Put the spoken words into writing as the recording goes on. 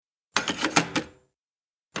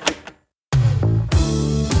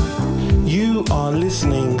are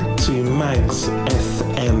listening to Mags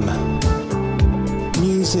FM.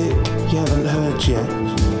 Music you haven't heard yet.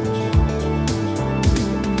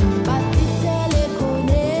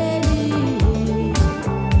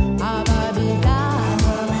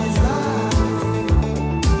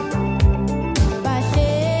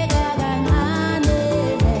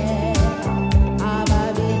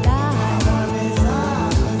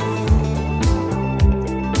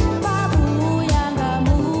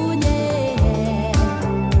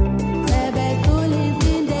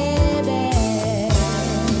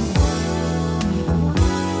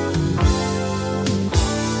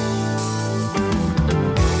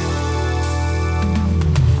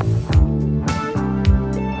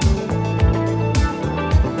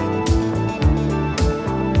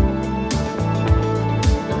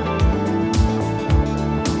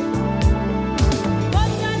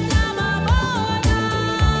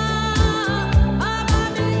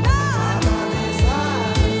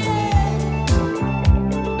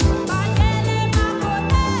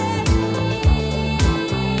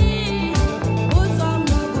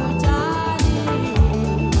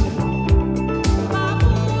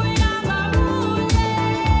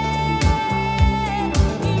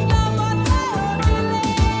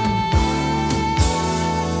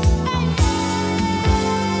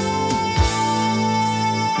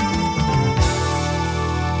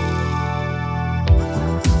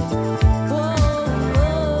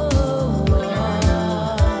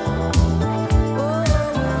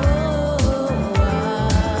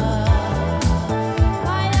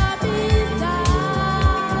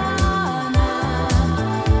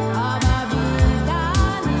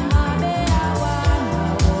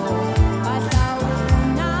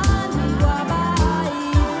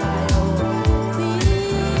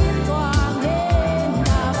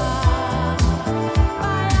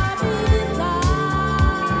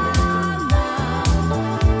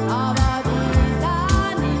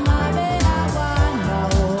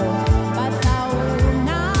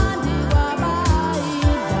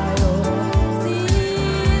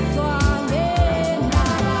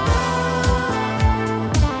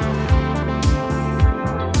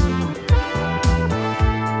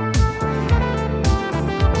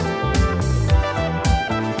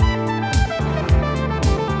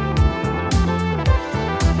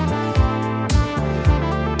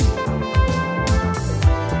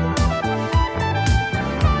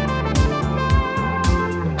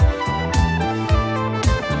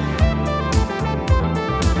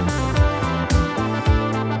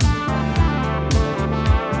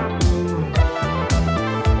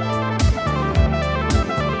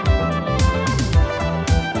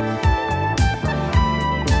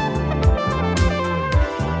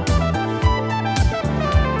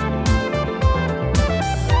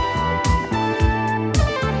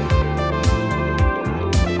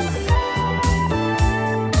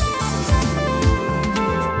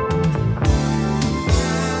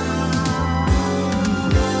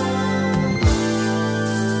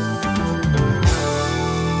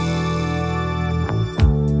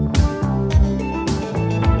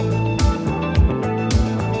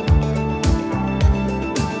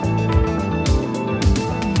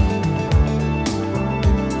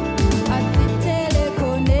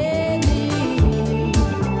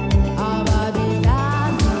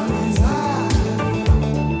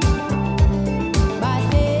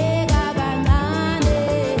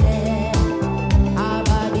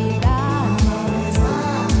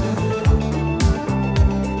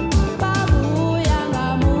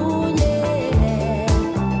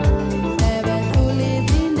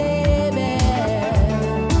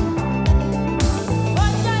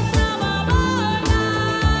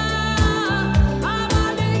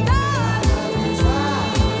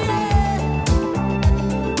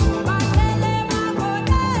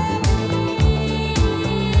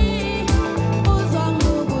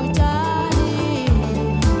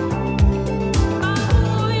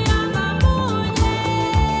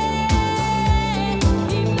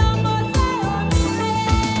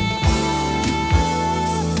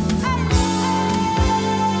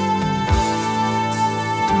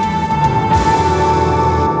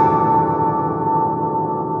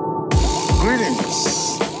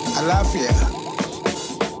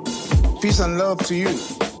 Peace and love to you.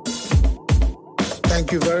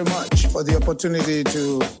 Thank you very much for the opportunity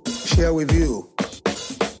to share with you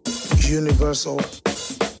universal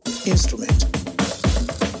instrument,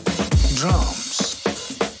 drums,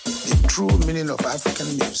 the true meaning of African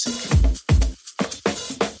music.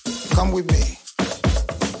 Come with me,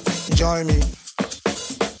 join me,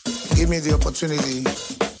 give me the opportunity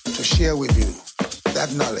to share with you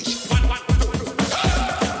that knowledge.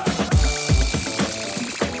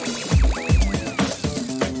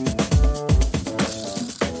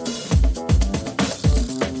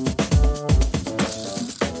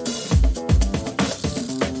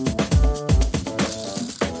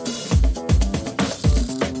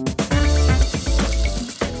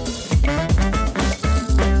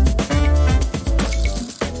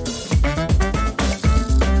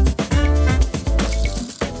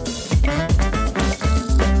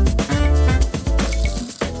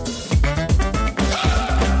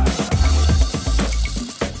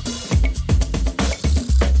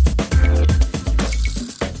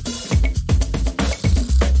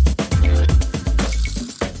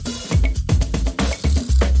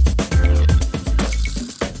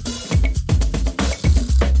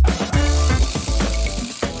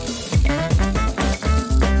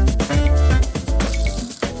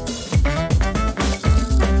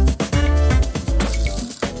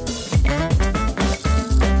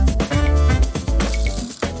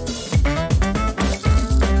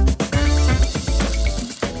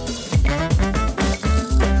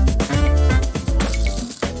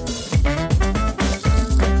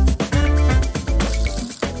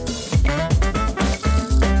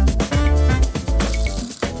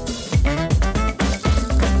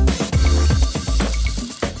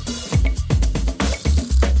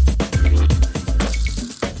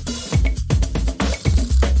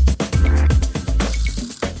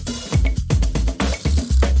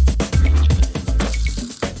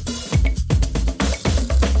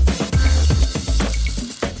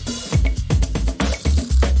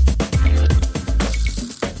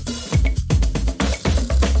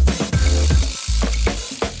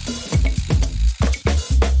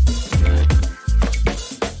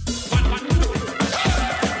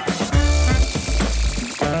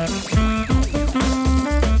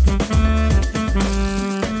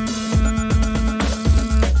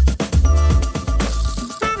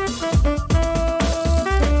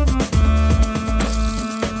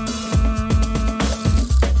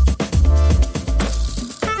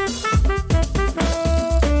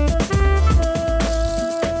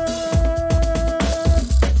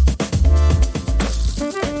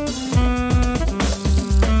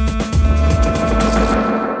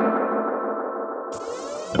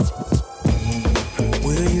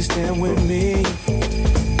 you stand with me?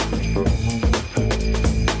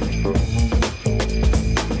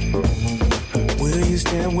 Will you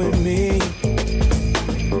stand with me?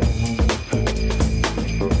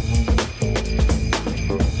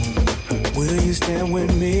 Will you stand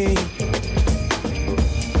with me?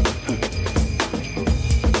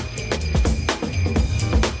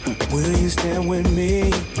 Will you stand with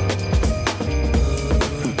me?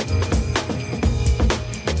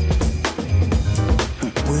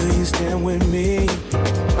 Will you stand with me?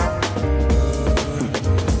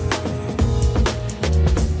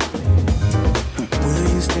 Will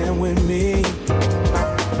you stand with me?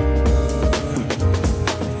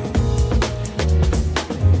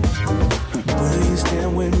 Will you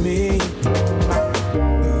stand with me?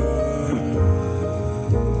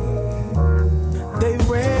 They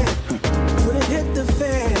ran when it hit the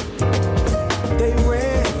fan. They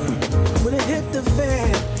ran when it hit the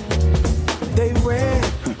fan. They ran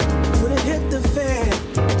when it hit the fan.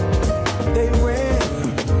 They ran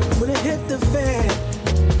when it hit the fan.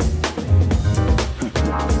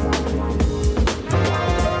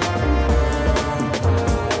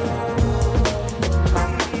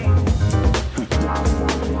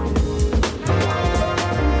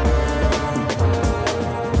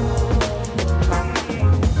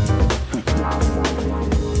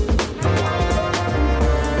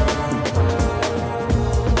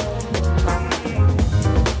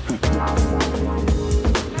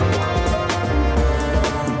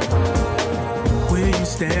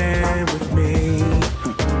 Stand with me,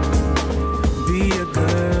 be a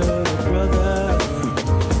good brother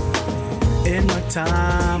in my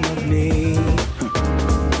time of need.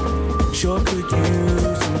 Sure could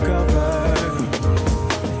use some cover.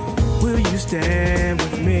 Will you stand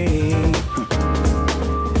with me?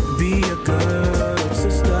 Be a good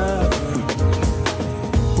sister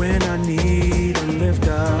when I need a lift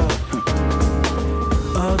up.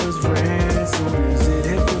 Others ran soon as it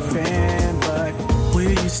hit the fan, but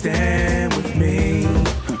will you stand with me?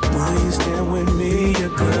 Will you stand with me? Be a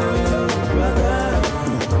good brother.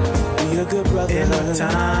 Be a good brother in my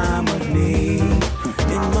time of need.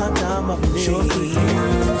 In my time of need. Sure could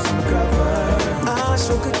use some cover. I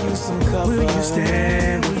sure could use some cover. Will you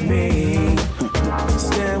stand with me?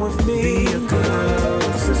 Stand with me. Be a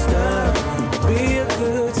good sister. Be a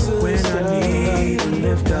good sister when I need a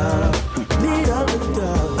lift up. Need a lift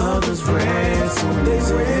up. Others ran soon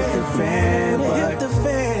as it hit the fan. Hit the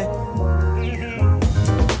fan.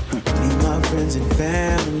 Need my friends and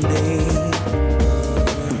family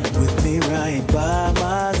with me right by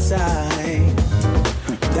my side.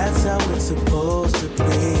 That's how it's supposed to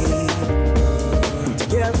be.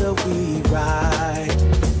 Together we ride.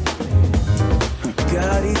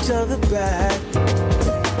 Got each other back.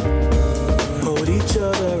 Hold each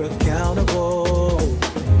other accountable.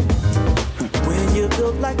 When you're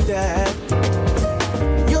built like that,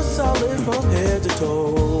 you're solid from head to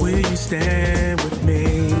toe. Will you stand with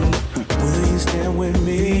me? Will you stand with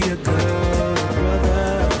me? Be a good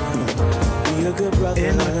brother. Be a good brother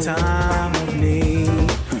in my time of need.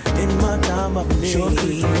 In my time of need. Sure could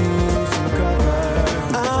use some cover.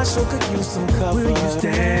 I sure could use some cover. Will you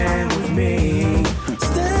stand with me?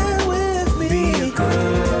 Stand with me. Be a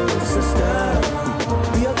good sister.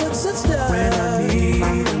 Be a good sister when I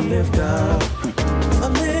need a lift up. A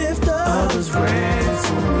lift up. Others ran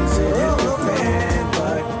soon as it hit the fan,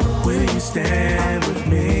 but will you stand with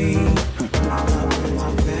me?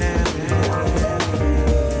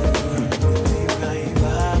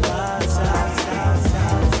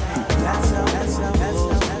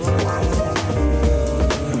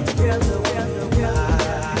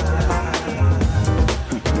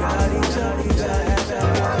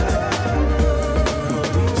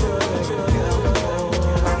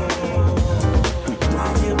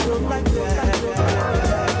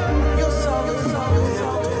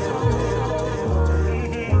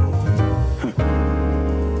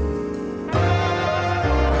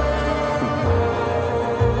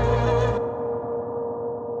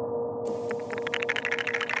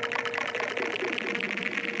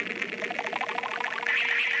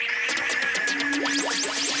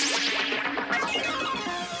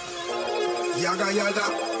 Yaga yaga,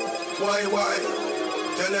 why?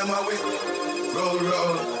 Tell them how we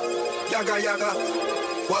roll. Yaga yaga,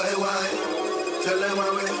 why? Tell them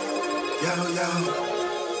how we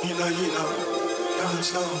yo. You know, dance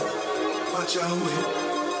slow, watch out we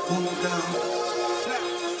move down.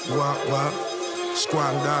 What?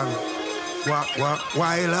 Squad down. What?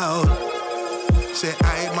 Wild out. Say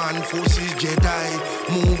I man forces Jedi.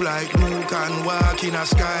 Move like Luke and walk in a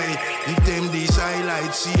sky. If them decide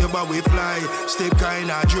like saber we fly. Step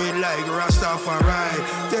kinda dread like Rastafari.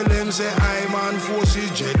 them say I man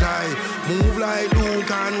forces Jedi. Move like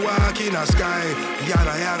Luke and walk in the sky.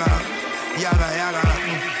 Yada yada, yada yada.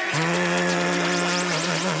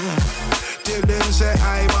 Tell them say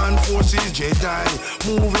I man forces Jedi.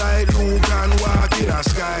 Move like Luke and walk in the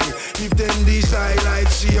sky. If them decide like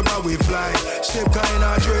saber we fly. Step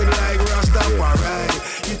kinda dread like Rastafari.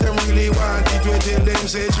 If them really want it, we tell them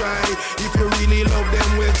say try. If you really love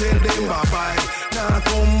them, we tell them bye bye. Now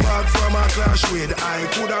come back from a clash with I.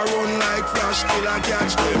 Coulda run like Flash, still I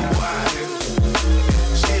catch them wild.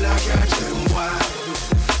 Still I catch them wild.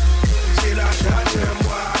 Still I catch them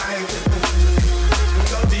wild.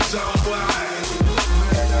 Dirty some wild.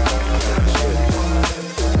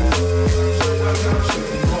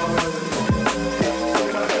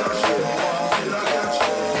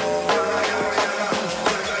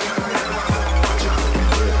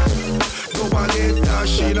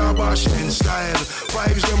 Bashment style.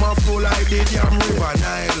 Vibes them a flow like the damn river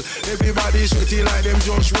Nile. Everybody sweaty like them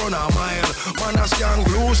just run a mile. Man a scan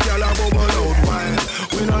glue, scale a bubble out wild.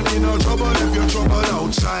 We not in no trouble if you're trouble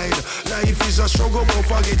outside. Life is a struggle but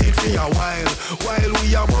forget it for a while. While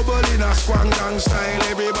we are bubble in a squang gang style.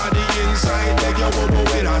 Everybody inside make your bubble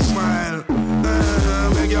with a smile.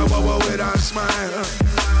 Make your bubble with a smile.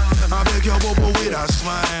 I make your bubble with a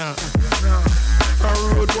smile. A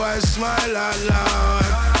rude boy smile out loud.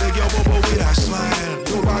 Take your bubble with a smile.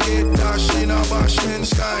 Don't forget dash in a bashment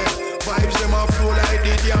style. Vibes them a flow like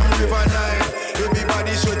the damn river Nile.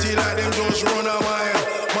 Everybody sweaty like them just run a mile.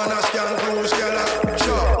 Man a scan through scala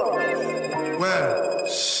chop. Well,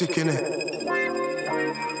 sick in it.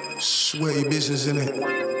 Sweaty business in it.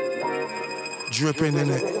 Dripping in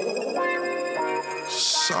it.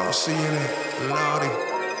 Saucy in it. Loudy.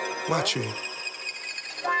 Watch it.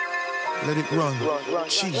 Let it run.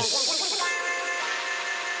 Cheese.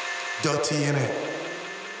 Dirty in it.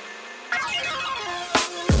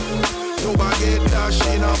 Nobody get dash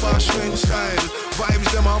in a bashment style.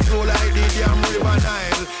 Vibes them a flow like the damn river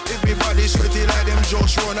Nile. Everybody sweaty like them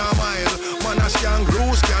just run a mile. Man a scan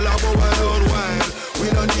glue, scale a bubble out wild. We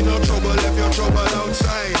don't need no trouble if you're trouble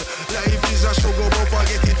outside. Life is a struggle but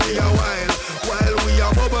forget it for a while. While we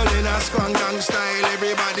are bubbling a squang gang style.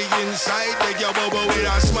 Everybody inside take your bubble with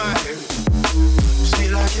a smile.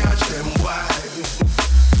 Still I catch them wild.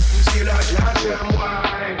 Still I catch them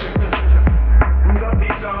wild. Dirty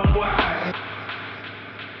some wild.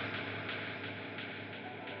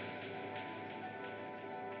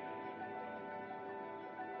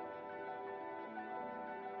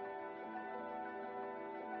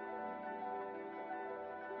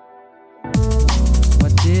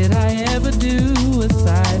 What did I ever do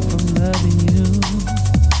aside from loving you?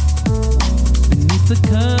 Beneath the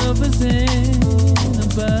covers and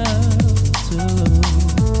above too.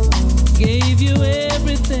 Gave you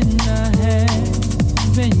everything I had,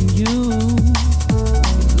 and you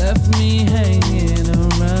left me hanging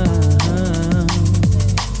around.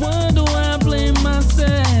 Wonder why I blame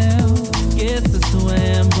myself. Guess that's the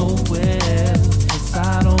way I'm going. 'Cause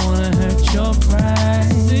I don't wanna hurt your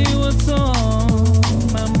pride. See what's on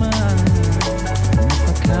my mind. If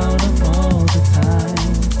I count up all the time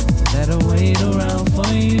that I wait around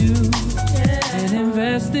for you, and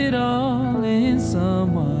invest it all in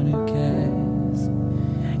someone who cares.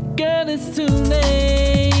 Girl, it's too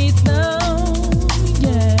late now,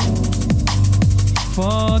 yeah,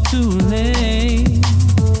 far too late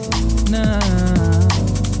now.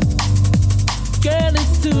 Girl,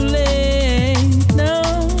 it's too late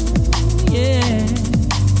now, yeah,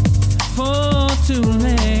 far too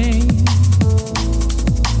late.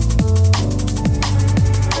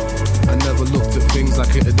 I never looked at things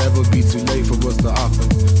like it'd ever be too late for us to happen.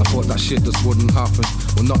 I thought that shit just wouldn't happen.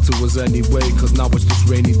 Well, not to us anyway, 'cause now it's just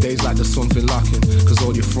rainy days like there's something lacking. 'Cause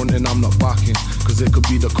all you're fronting, I'm not backing. 'Cause it could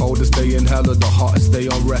be the coldest day in hell or the hottest day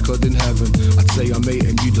on record in heaven. I'd say I'm 8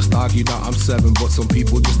 and you just argue that I'm 7. But some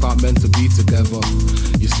people just aren't meant to be together.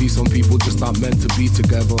 You see, some people just aren't meant to be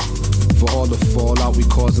together. For all the fallout we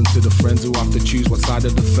causing to the friends who have to choose what side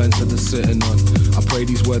of the fence that they're sitting on. I pray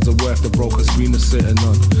these words are worth the broken screen they're sitting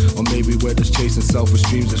on. Or maybe we're just chasing selfish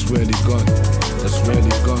dreams that's really gone. That's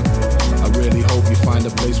really gone. I really hope you find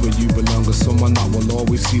a place where you belong. As someone that will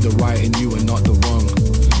always see the right in you and not the wrong.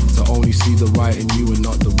 To only see the right in you and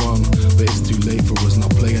not the wrong. But it's too late for us,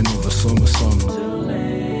 not play another summer song. Too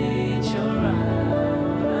late, you're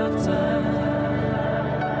out of time.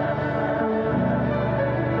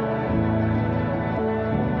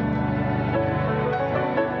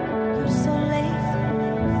 You're so late.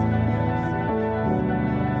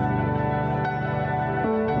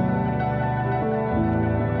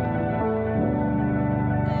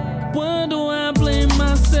 Wonder why I blame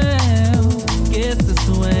myself. Guess that's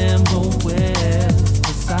the way I'm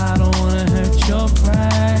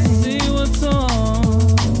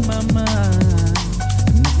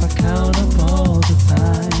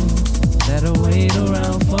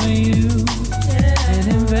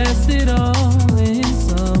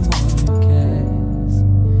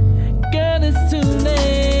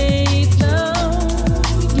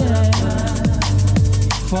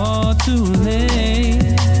too late.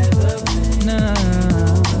 No,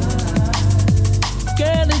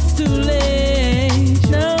 girl, it's too late.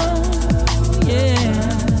 No,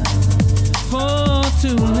 yeah, for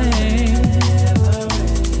too late.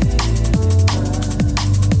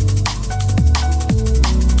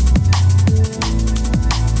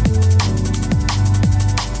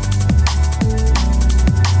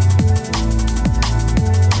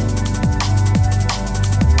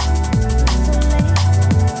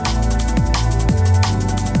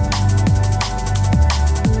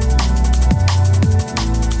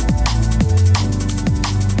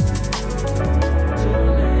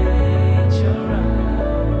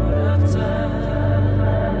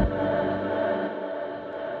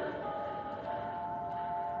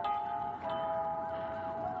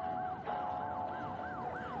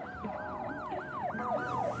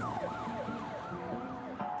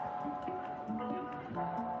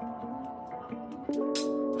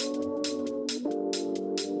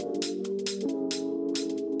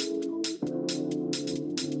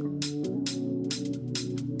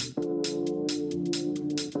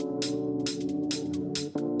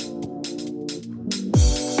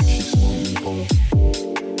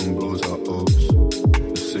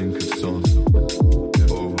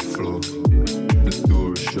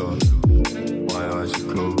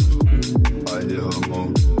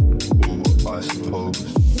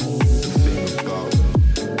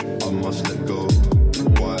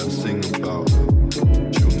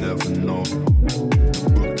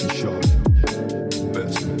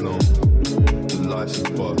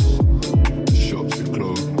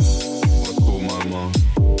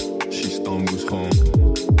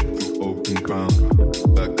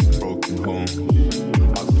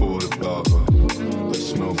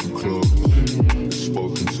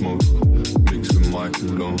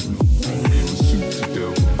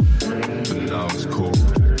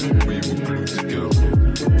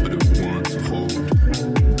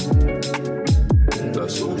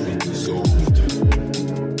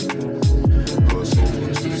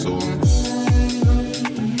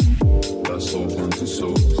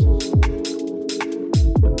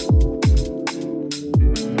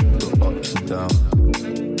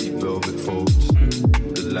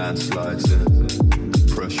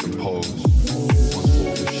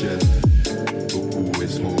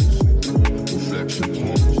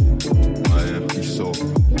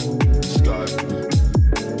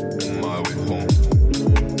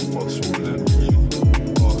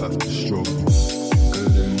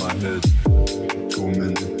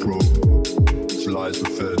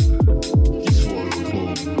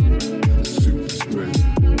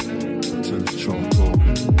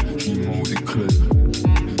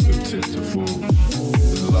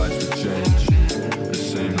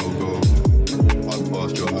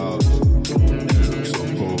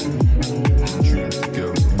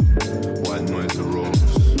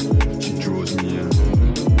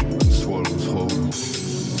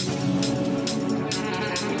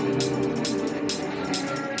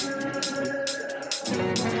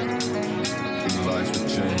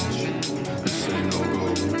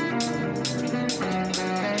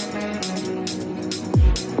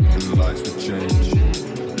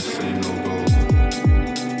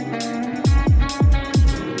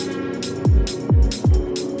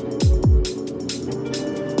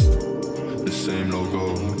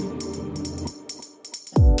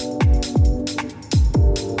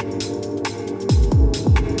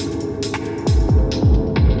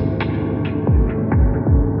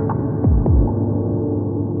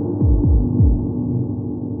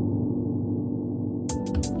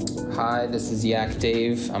 This is Yak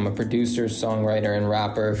Dave. I'm a producer, songwriter, and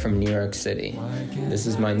rapper from New York City. This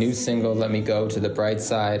is my new single, Let Me Go to the Bright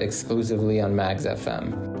Side, exclusively on Mags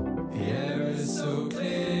FM.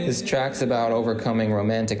 This track's about overcoming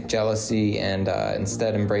romantic jealousy and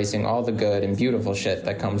instead embracing all the good and beautiful shit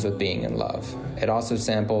that comes with being in love. It also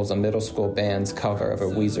samples a middle school band's cover of a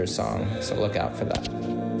Weezer song, so look out for that.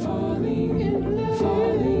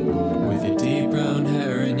 With your deep brown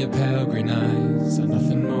hair and your pale green eyes are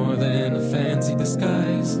nothing more than a fancy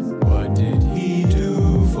disguise. What did he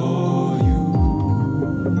do for you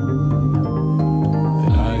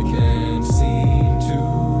that I can't seem to?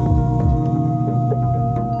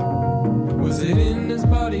 Was it in his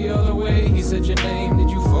body or the way he said your name? Did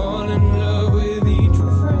you fall in love with each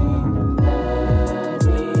refrain?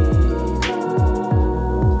 Let me go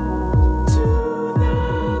to the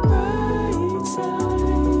bright side.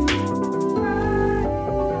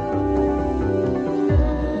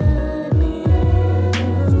 Let me go.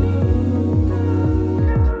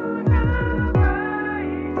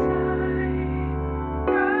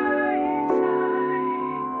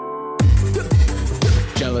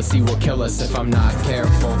 jealous if I'm not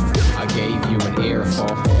careful. I gave you an earful,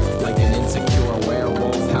 like an insecure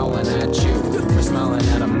werewolf howling at you, for smiling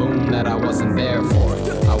at a moon that I wasn't there for.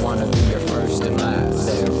 I wanna be your first and last,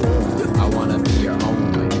 therefore I wanna be your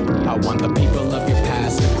only. I want the people of your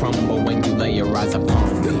past to crumble when you lay your eyes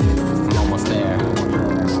upon me. I'm almost there.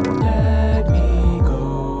 Let me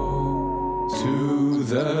go to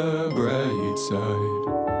the bright side.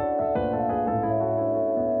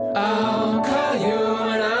 I'll call you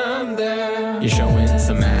when I'm there. You're showing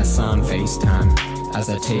some ass on FaceTime as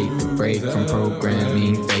I take a break from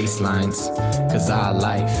programming baselines. Cause our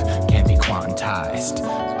life can't be quantized.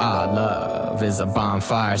 Our love is a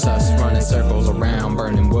bonfire, so us running circles around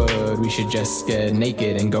burning wood. We should just get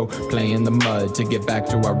naked and go play in the mud to get back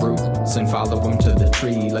to our roots and follow them to the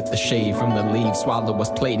tree. Let the shade from the leaves swallow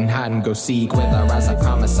us, plate and hide and go seek. With our eyes I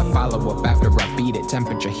promise I follow up after I beat it.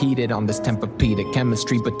 Temperature heated on this Tempur-Pedic.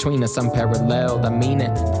 Chemistry between us unparalleled, I mean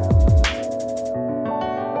it.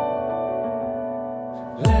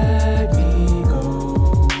 Let me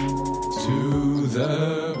go to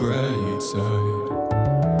the bright side.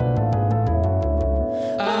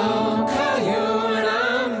 I'll call you when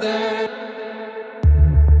I'm there.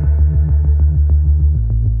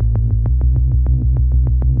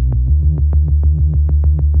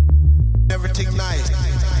 Everything nice.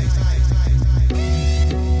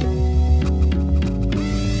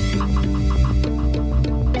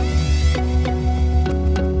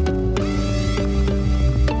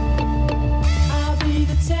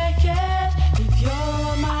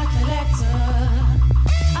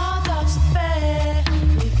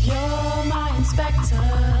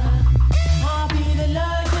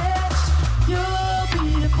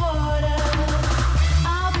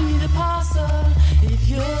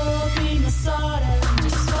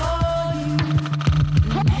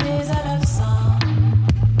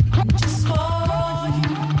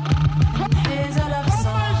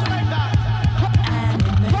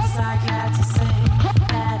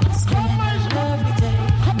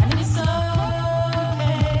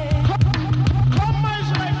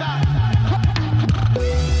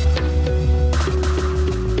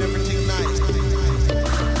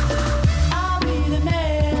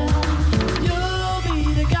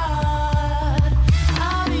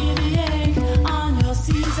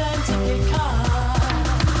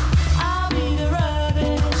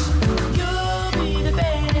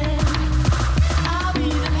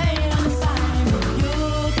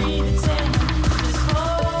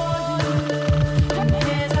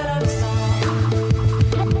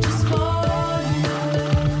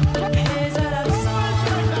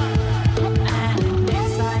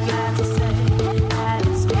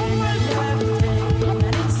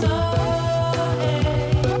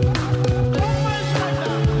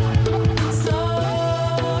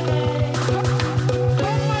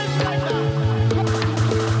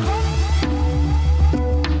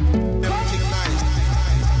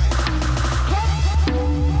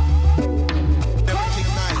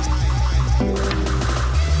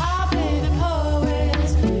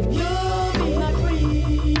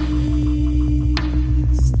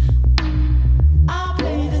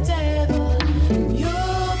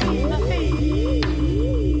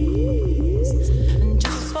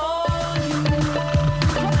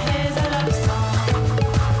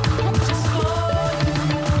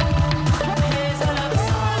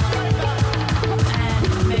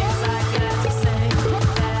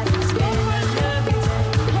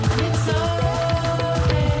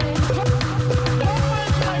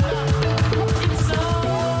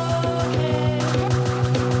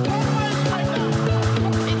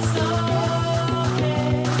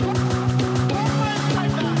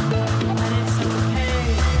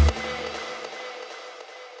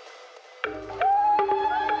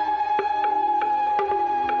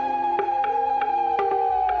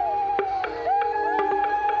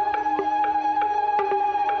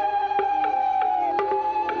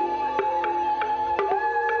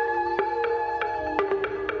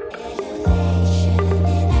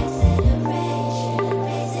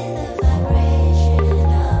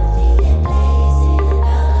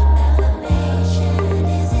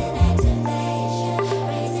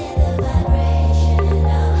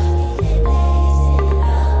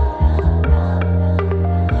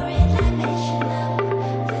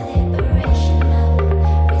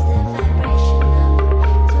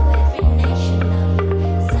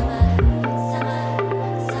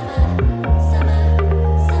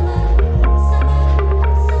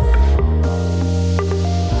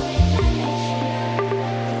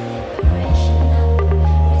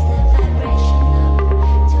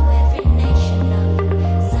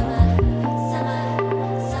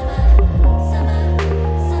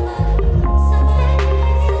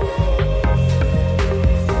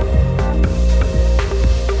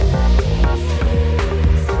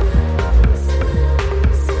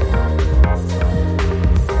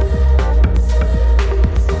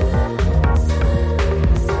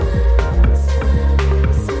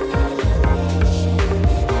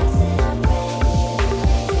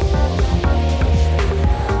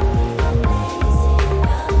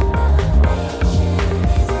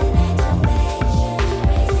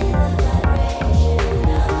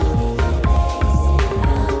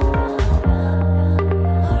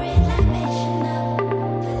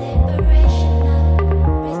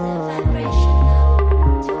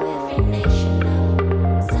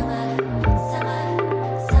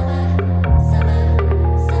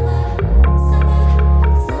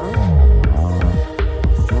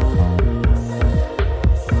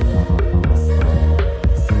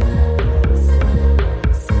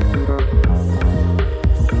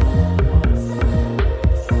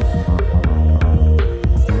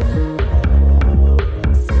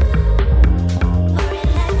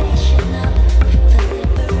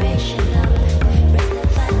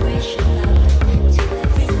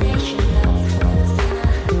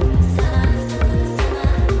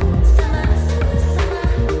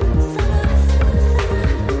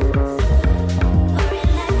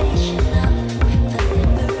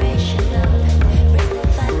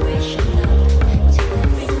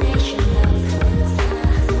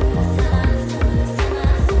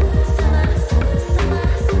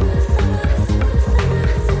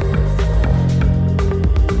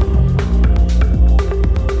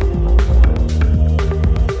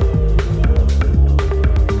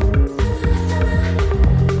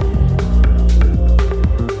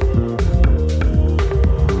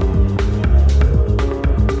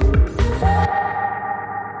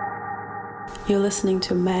 listening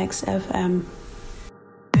to Max FM.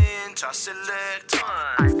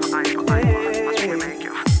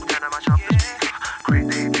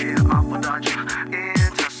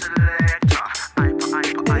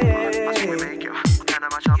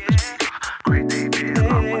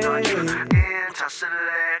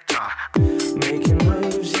 Making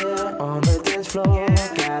moves, yeah, on the dance floor.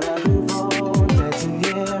 Gotta move on, dancing,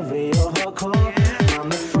 yeah, real hardcore. From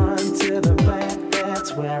the front to the back,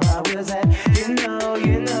 that's where I was at. You know,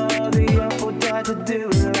 the awful died to do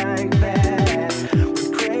it like that.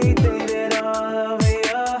 With Craig David all over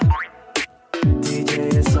you. DJ,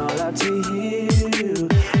 it's all up to you.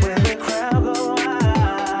 When the crowd go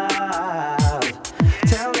wild,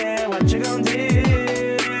 tell me what you gonna do.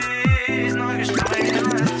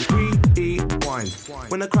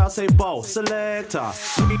 When the crowd say ball, selector,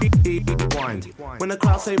 rewind. When the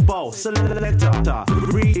crowd say ball, selector,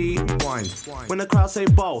 rewind. When the crowd say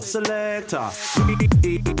ball, selector,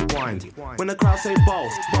 rewind. When the crowd say ball,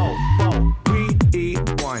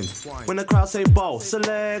 rewind. When the crowd say ball,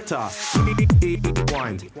 selector,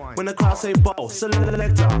 rewind. When the crowd say ball,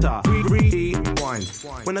 selector, rewind.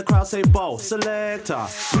 When the crowd say ball, selector,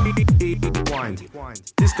 rewind.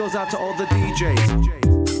 This goes out to all the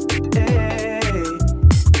DJs. Hey.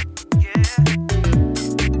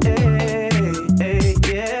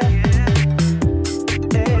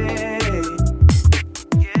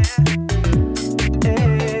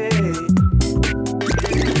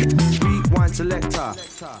 Selector,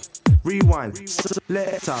 rewind,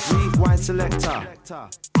 selector, rewind, selector,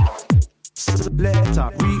 selector,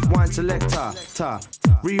 rewind, selector,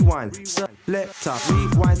 rewind, selector,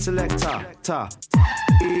 rewind, selector.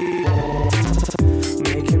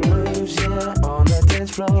 Making moves, yeah, on the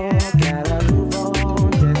dance floor. Gotta move on,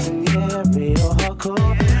 dancing, yeah, real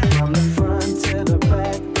hardcore. From the front to the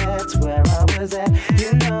back, that's where I was at.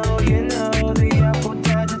 You know, the apple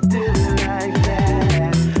died to do it like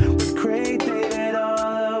that. With Craig David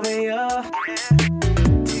all over you.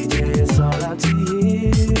 DJ, it's all up to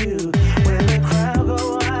you. When the crowd go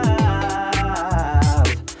wild,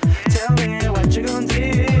 tell me what you gonna do.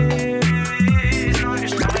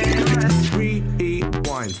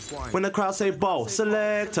 When the crowd say ball,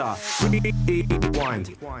 selector, rewind.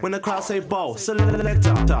 When the crowd say ball,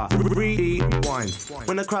 selector, rewind.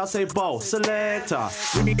 When the crowd say ball, selector,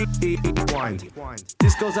 rewind.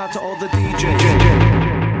 This goes out to all the DJs.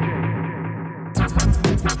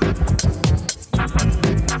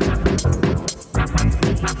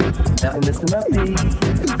 Nothing missing nothing,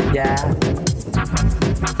 yeah.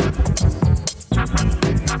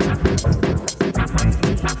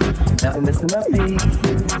 Nothing missing nothing.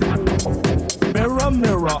 Mirror,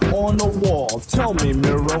 mirror on the wall, tell me,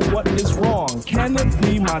 mirror, what is wrong? Can it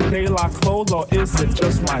be my De La clothes or is it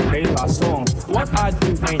just my De La song? What I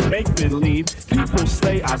do ain't make believe. People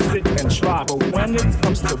say I sit and try, but when it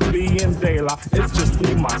comes to being De La, it's just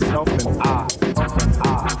me, myself, and I.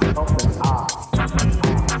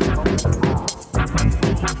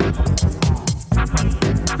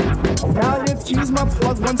 Now you tease my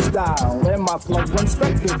plug one style and my plug one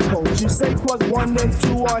spectacle. You say plug 1 and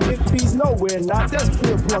 2 are hippies, no we're not, that's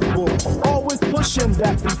pure plug bull. Always pushing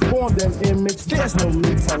that we formed an image, there's no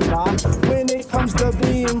need to lie. When it comes to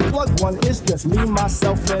being plug 1, it's just me,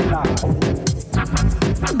 myself, and I.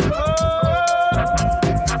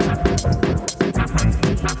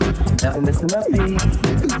 Nothing missing nothing,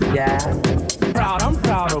 yeah. I'm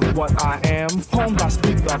proud of what I am. Poems I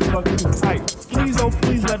speak are plug too tight. Please, oh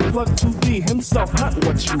please, let plug 2 himself, not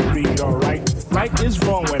what you read, alright? Right is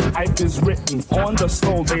wrong when hype is written on the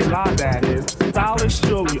soul, they lie, that is. Style is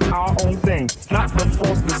surely our own thing, not the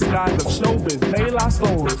false disguise of showbiz. They lie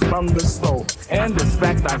soul is from the soul, and this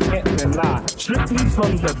fact I can't deny. Strictly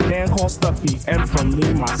from the band called Stucky, and from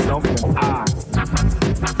me, myself, and I.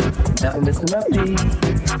 Nothing missing nothing.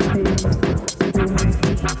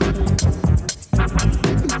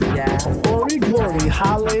 Glory,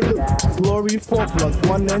 hallelujah. Glory for plug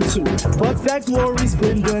 1 and 2. But that glory's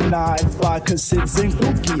been denied by cassettes and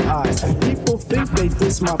gookie eyes. People think they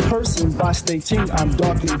diss my person by stating I'm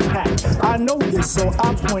darkly packed. I know this, so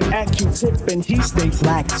I point at Q-Tip and he states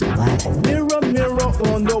black. Mirror, mirror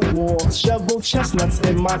on the wall, shovel chestnuts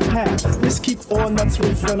in my path. Let's keep all nuts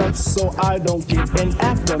with nuts so I don't get an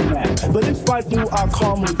aftermath. But if I do, I'll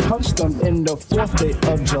calmly punch them in the 4th day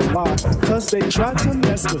of July. Cause they try to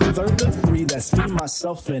mess with 3rd degree, that's me,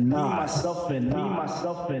 myself, and I.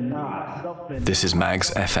 This is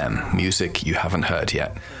Mags FM, music you haven't heard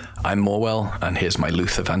yet. I'm Morwell, and here's my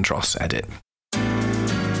Luther Vandross edit.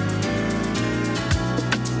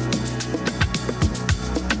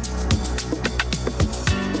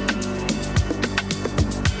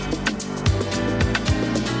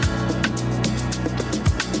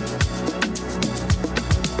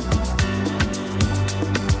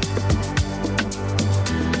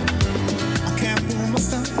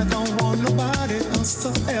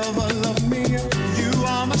 have ever loved me. You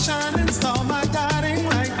are my shining star, my guiding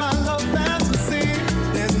light, my love fantasy.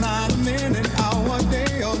 There's not a minute, hour,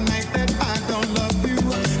 day, or night that I don't love you.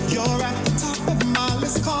 You're at the top of my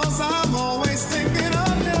list, cause I'm always thinking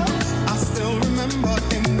of you. I still remember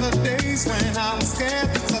in the days when I was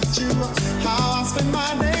scared to touch you, how I spent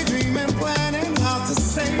my day dreaming, planning how to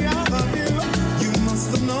say I love you. You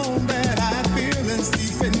must have known that I had feelings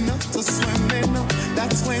deep enough to swim in.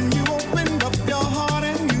 That's when you opened up your heart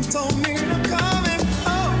and you told me to come in.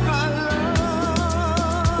 Oh, my love.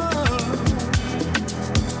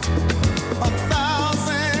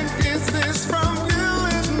 1,000 kisses from you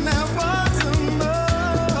is never too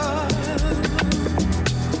much.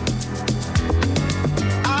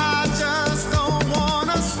 I just don't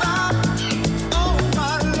wanna stop. Oh,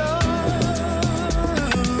 my love.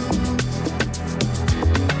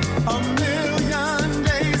 A million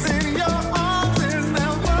days in your arms is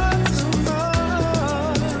never too much.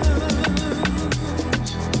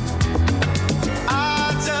 I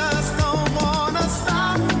just don't wanna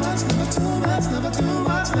stop. Never too much, never too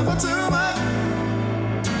much, never too much.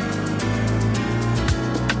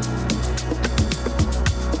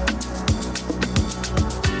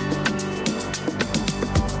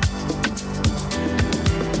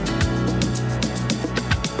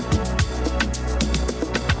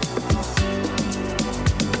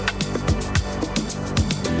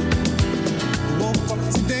 Woke up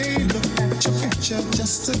today, looked at your picture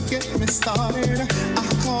just to get me started. I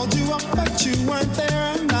called you up, but you weren't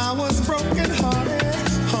there, and I was broken hearted.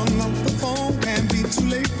 Hung up the phone, can't be too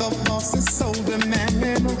late. The boss is so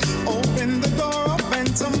demanding. Opened the door up,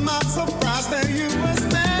 and to my surprise, there you were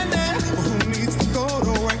standing. Who needs to go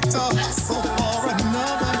to work to hustle for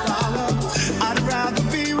another dollar? I'd rather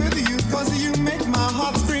be with you, cause you make my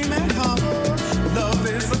heart scream and holler. Love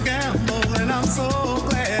is a gamble, and I'm so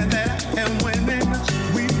glad that I am winning.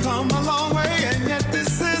 We've come a long way, and yet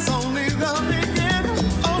this is only the beginning.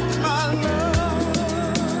 Oh, my love.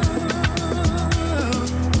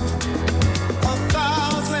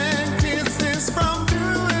 1,000 kisses from you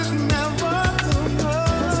is never too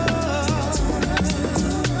much.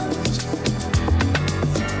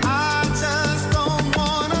 I just don't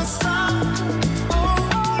wanna stop. Oh,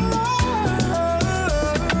 my love.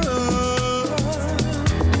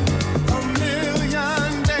 A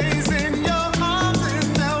million days in your arms is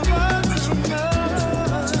never too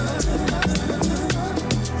much.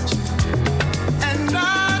 And I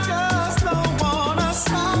just don't wanna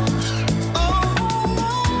stop. Oh,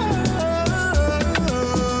 my love.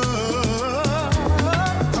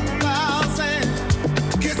 1,000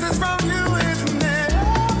 kisses from you is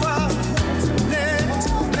never, never,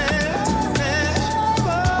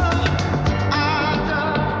 never. I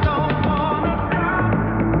just don't wanna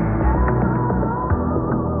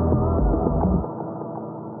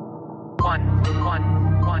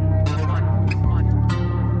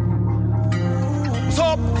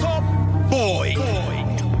Top boy.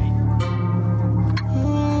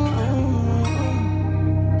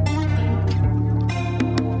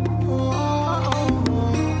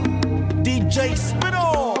 DJ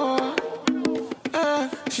Spinall.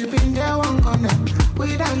 She been there one corner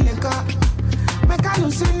with a nigga. Make a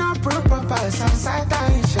loosen up proper pass outside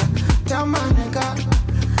Aisha. Tell my nigga,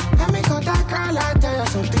 let me cut that girl. I tell you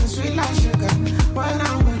something sweet like sugar. When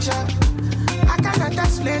I'm with you, I cannot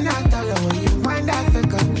explain. I tell you when you find that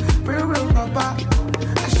figure. Real papa.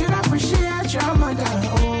 I should appreciate your mother.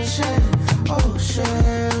 Oh shit, oh shit,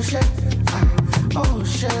 oh shit, oh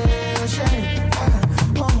shit, oh shit.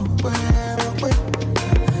 Oh, wait.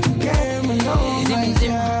 Gave me no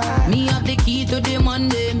idea. Me have the key to the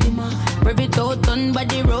Monday. Rev it out, done by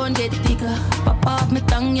the road, get thicker. Pop off my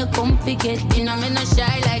tongue, you come forget. You know, me no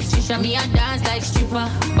shy like Trisha, me a dance like stripper.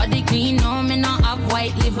 Body clean, no, me no have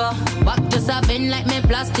white liver. Back just a bend like me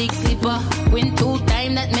plastic slipper. Win 2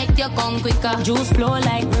 times, that make you come quicker. Juice flow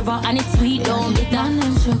like river, and it's sweet, don't bitter.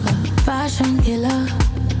 And sugar, fashion killer.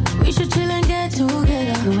 We should chill and get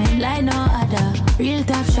together. You ain't like no other, real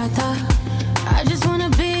top shotter. I just wanna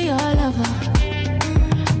be your lover.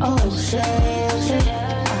 Oh shit, oh shit.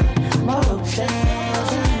 Oh shit, oh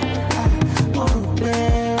shit. Oh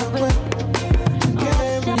baby.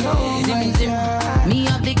 Me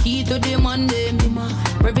have the key to the Monday.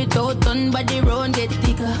 Rev it out, done by the road, get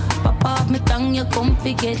thicker. Pop off my tongue, you come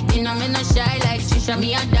forget. You know, me no shy like Trisha,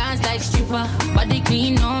 me a dance like stripper. Body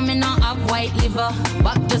clean, no, me no have white liver.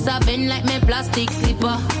 Back just a bend like me plastic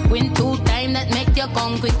slipper. Win 2 times, that make you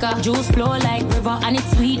come quicker. Juice flow like river, and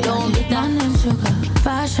it's sweet, don't bitter. And sugar,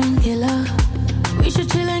 fashion killer. We should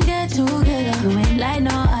chill and get together. You ain't like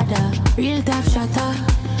no other, real top shotter.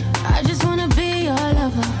 I just wanna be your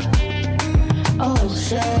lover. Oh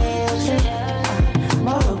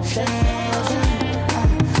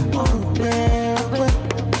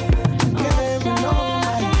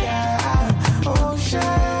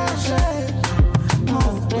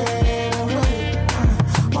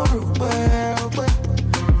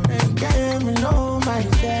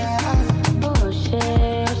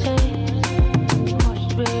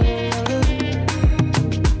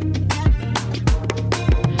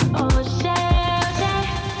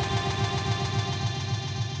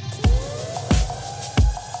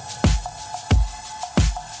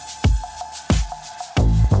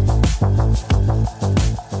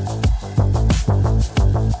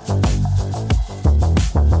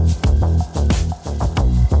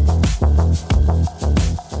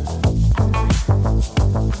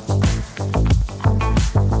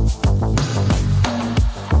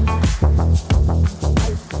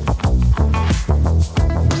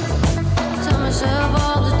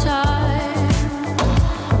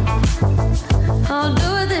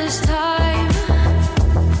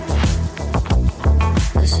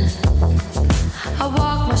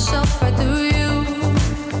myself right through you.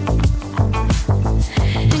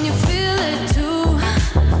 And you feel it too.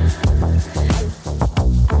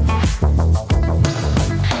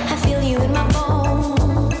 I feel you in my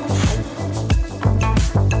bones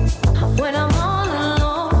when I'm all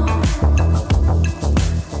alone.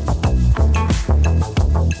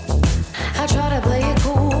 I try to play it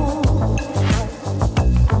cool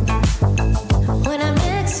when I'm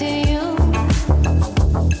next to you.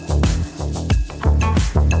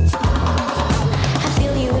 I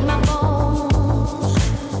feel you in my bones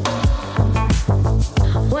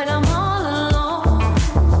when I'm all alone.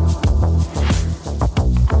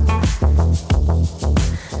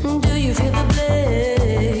 Do you feel the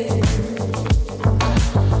blade?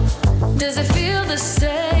 Does it feel the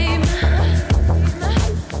same?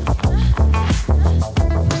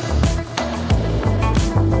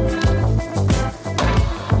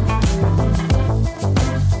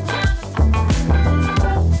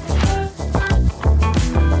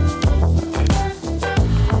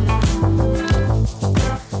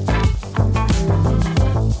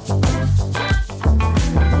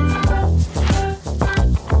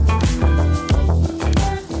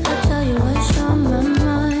 I tell you what's on my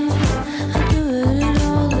mind. I do it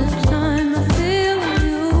all the time. I feel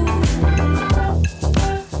you.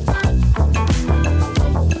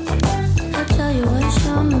 I tell you what's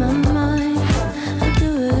on my mind. I do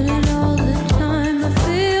it all the time. I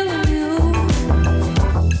feel you.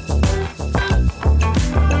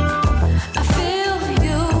 I feel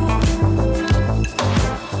you.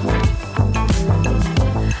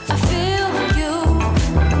 I feel you.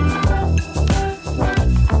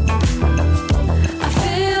 I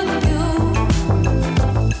feel you.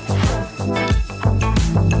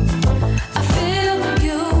 I feel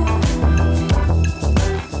you.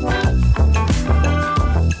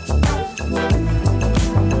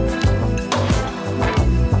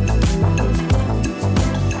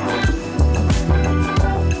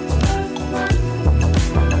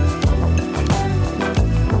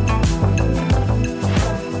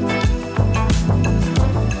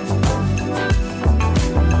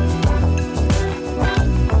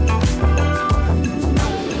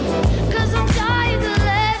 Cause I'm dying to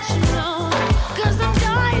let you know. Cause I'm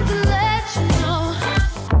dying to let you know.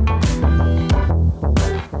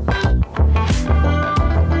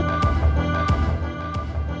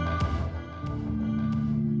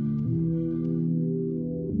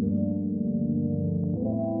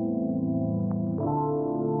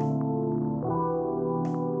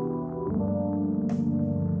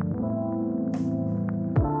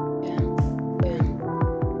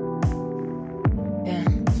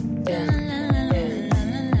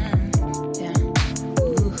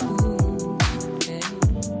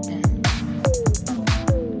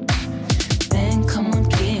 Wellen kommen und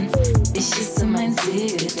gehen, ich hisse mein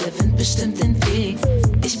Segel, der Wind bestimmt den Weg,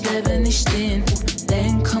 ich bleibe nicht stehen.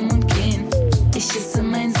 Wellen kommen und gehen, ich hisse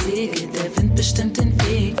mein Segel, der Wind bestimmt den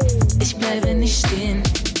Weg, ich bleibe nicht stehen.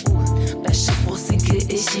 Bei Schiffbruch sinke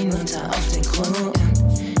ich hinunter auf den Grund.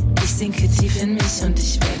 Ich sinke tief in mich und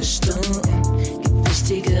ich werde stumm. Gibt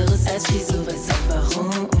Wichtigeres als wieso, weshalb,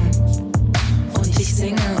 warum. Und ich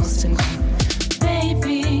singe aus dem Grund.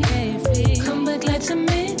 Baby, komm begleite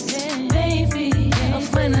mich, Baby,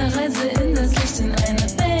 auf meiner Reise in das Licht in einer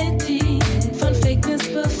Welt, die von Fakeness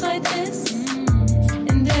befreit ist,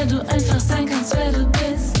 in der du einfach sein kannst, wer du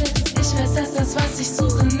bist. Ich weiß, dass das, was ich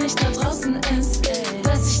suche, nicht da draußen ist,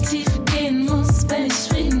 dass ich tief gehen muss, wenn ich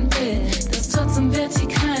Frieden will. Das Tor zum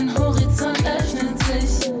vertikalen Horizont öffnet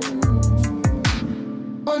sich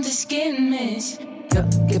und ich geh in mich. Ja,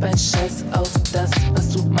 gib ein Scheiß auf das, was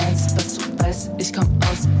du meinst, was du weißt. Ich komm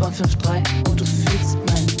aus Bonn 5-3 und du fühlst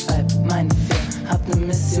mein Vibe, mein Feel. Hab ne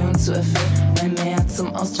Mission zu erfüllen, mein Meer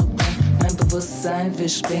zum Ausdruck bringen. Mein Bewusstsein will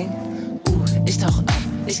springen. Ich tauch ab,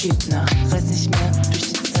 ich geb nach, reiß nicht mehr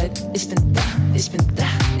durch die Zeit. Ich bin da, ich bin da,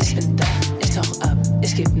 ich bin da. Ich tauch ab,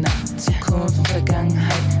 ich geb nach. Zukunft und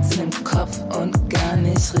Vergangenheit sind im Kopf und gar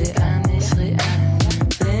nicht real, nicht real.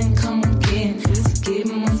 Willen kommen und gehen, sie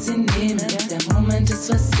geben und sie nehmen. Der Moment ist,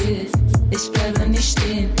 was zählt, ich bleibe nicht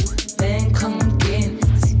stehen. Wellen kommen und gehen,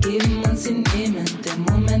 sie geben und sie nehmen. Der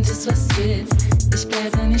Moment ist, was zählt, ich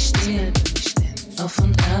bleibe nicht stehen. Auf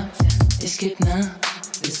und ab, ich geb nach.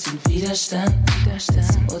 Bisschen Widerstand,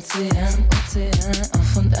 zum Ozean,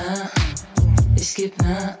 auf und ab. Ich geb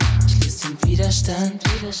nach, schließ den Widerstand,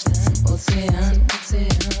 zum Ozean.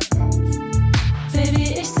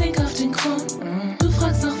 Baby, ich sink auf den Grund. Du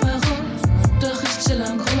fragst noch warum, doch ich chill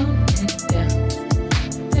am Grund.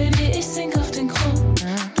 Baby, ich sink auf den Grund.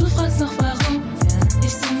 Du fragst noch warum,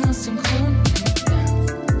 ich sing aus dem Grund.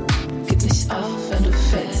 Gib nicht auf, wenn du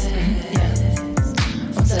fällst.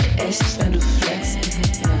 Und sei echt, wenn du flexst.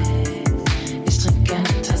 Ich trink gerne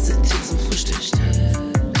eine Tasse Tee zum Frühstück.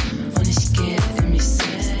 Und ich gehe in mich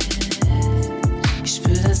selbst. Ich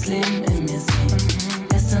spür das Leben in mir sehen.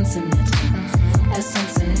 Essenz in mir drin.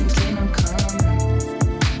 Essenz in den Gehen und Kommen.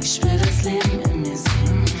 Ich spür das Leben in mir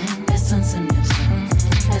sehen. Essenz in mir drin.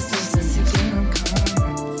 Essenz in den Gehen und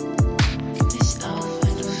Kommen. Gib dich auf,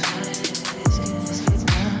 wenn du fällst.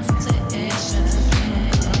 Sei echt, wenn du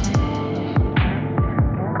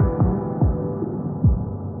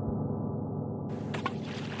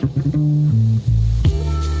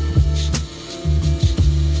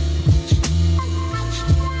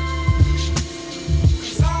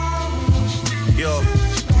Yo.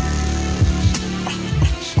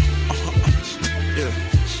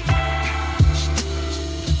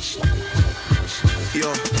 Yo,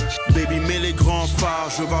 baby, mets les grands phares,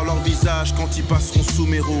 je vois leur visage quand ils passeront sous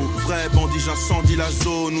mes roues. Vrai bandit, j'incendie la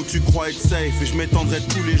zone où tu crois être safe et je m'étendrai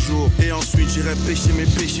tous les jours. Et ensuite j'irai pêcher mes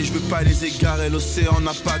péchés, je veux pas les égarer, l'océan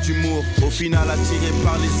n'a pas d'humour. Au final, attiré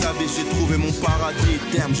par les avis, j'ai trouvé mon paradis.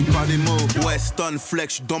 Damn, j'ai pas les mots. Weston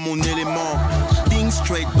Flex, j'suis dans mon élément. Think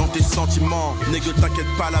straight dans tes sentiments. Nègre, t'inquiète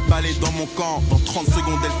pas, la balle est dans mon camp. Dans 30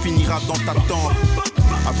 secondes, elle finira dans ta tente.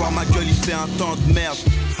 Avoir ma gueule, il fait un temps de merde.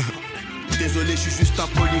 Désolé, je suis juste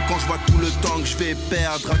impoli quand je vois tout le temps que je vais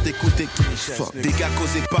perdre à t'écouter. Dégâts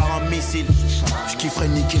causés par un missile. Je kifferais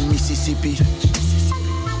niquer le Mississippi.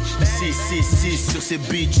 666 sur ces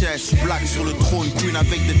bitches. Blak sur le trône, queen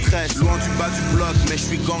avec des tresses. Loin du bas du bloc, mais je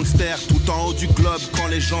suis gangster. Tout en haut du globe quand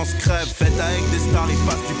les gens se crèvent. Fête avec des stars, ils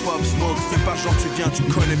passent du pop smoke. Fais pas genre tu viens, tu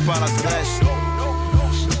connais pas l'adresse.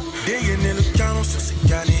 Dégainer le canon sur ces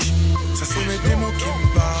caniches. Ça c'est mes démons qui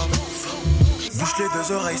me parlent. Bouche les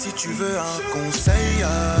deux oreilles si tu veux un conseil.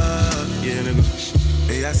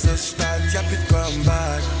 Et à ce stade, y'a plus de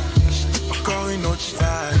comeback. Encore une autre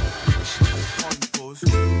vague. Prends une pause.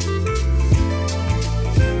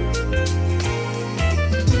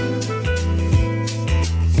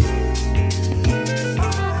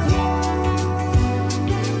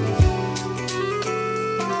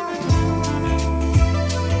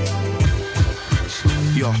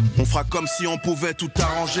 Yo, on fera comme si on pouvait tout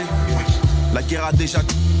arranger. La guerre a déjà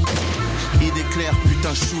idée claire,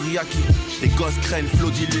 putain Shuriaki. Les gosses craignent flot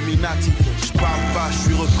d'Illuminati. J'parle pas,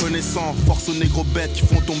 j'suis reconnaissant. Force aux négros bêtes qui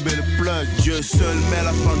font tomber le plug. Dieu seul met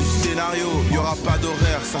la fin du scénario. Y'aura pas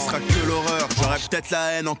d'horaire, ça sera que l'horreur. J'aurais peut-être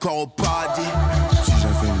la haine encore au paradis. Si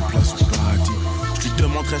j'avais une place au paradis, je lui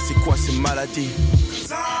demanderais c'est quoi ces maladies.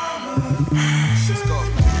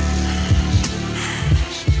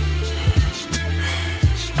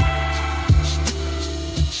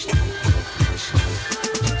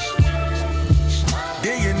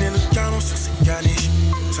 Sur ces caniches,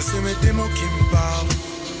 ça c'est mes démons qui me parlent.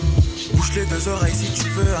 Bouche les deux oreilles si tu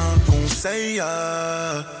veux un conseil.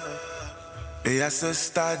 Et à ce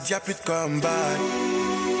stade, y'a plus de comeback.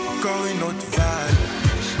 Encore une autre vague.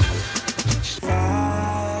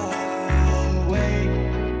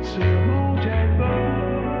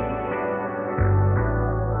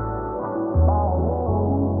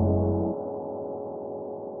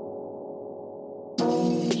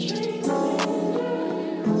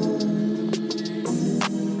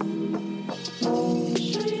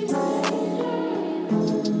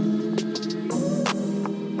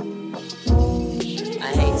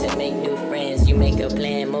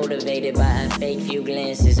 Motivated by a fake few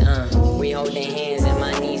glances, we holding hands and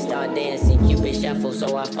my knees start dancing. Cupid shuffle,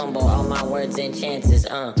 so I fumble all my words and chances,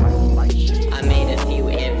 I made a few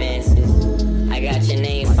advances. I got your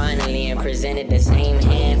name finally and presented the same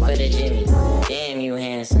hand for the Jimmy. Damn, you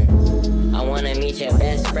handsome. I wanna meet your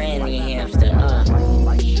best friend, you hamster,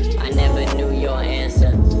 I never knew your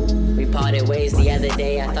answer. We parted ways the other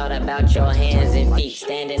day, I thought about your hands and feet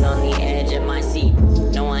standing on the edge of my seat.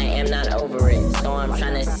 No, I am not over it, so I'm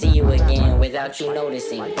trying to see you again without you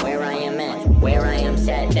noticing where I am at, where I am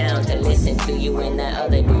sat down to listen to you and that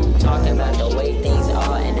other dude talking about the way things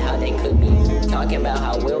are and how they could be. Talking about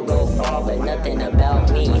how we'll go far, but nothing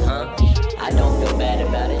about me, I don't feel bad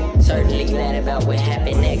about it. Certainly glad about what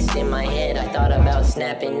happened next. In my head, I thought about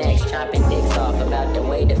snapping necks, chopping dicks off. About the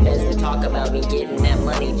way the feds would talk about me getting that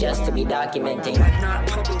money just to be documenting. Not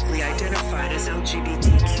publicly identified as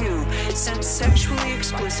LGBTQ sent sexually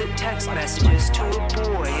explicit text messages to a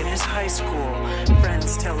boy in his high school.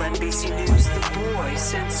 Friends tell NBC News the boy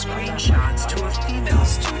sent screenshots to a female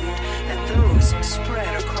student, and those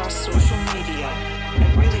spread across social media.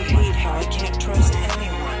 I really hate how I can't trust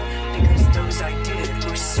anyone, because those I did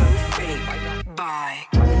were so fake. Bye.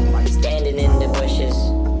 Standing in the bushes,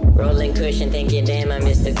 rolling cushion, thinking, damn, I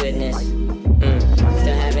miss the goodness.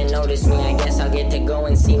 Still haven't noticed notice me. I guess I'll get to go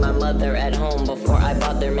and see my mother at home before I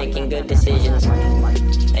bother making good decisions.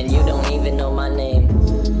 And you don't even know my name,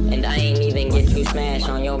 and I ain't even get to smash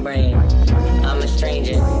on your brain. I'm a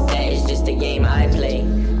stranger, that is just a game I play.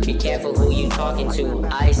 Be careful who you talking to,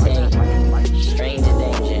 I say. Stranger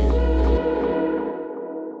danger.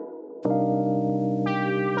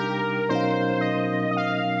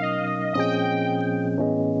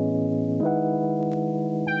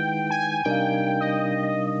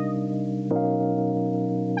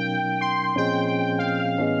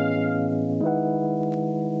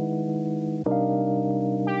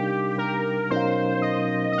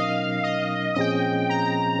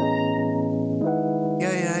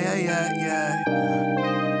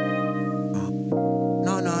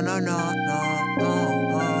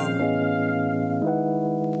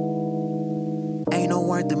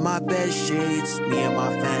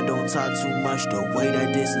 Talk too much, the way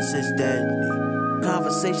that distance is deadly.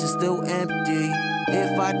 Conversation still empty.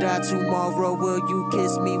 If I die tomorrow, will you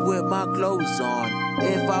kiss me with my clothes on?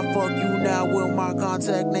 If I fuck you now, will my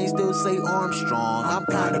contact name still say Armstrong? I'm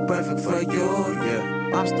kinda perfect for you,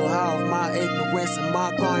 yeah. I'm still high off my ignorance and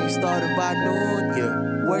my car ain't starting by noon,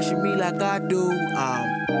 yeah. Worship me like I do,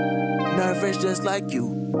 I'm nervous just like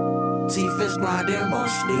you. Teeth is grinding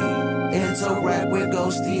mostly. Interact with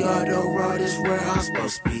ghosty, other world is where I'm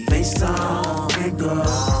supposed to be. FaceTime, make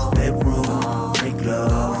love, bedroom, make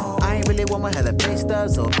love. I ain't really want my hella pay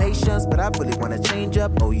stubs or patience, but I really wanna change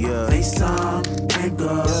up, oh yeah. FaceTime, make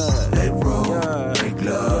love, bedroom, make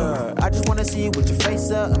love. I just wanna see you with your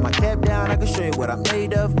face up and my cap down, I can show you what I'm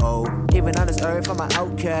made of, oh. Even on this earth, I'm an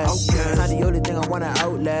outcast. It's not the only thing I wanna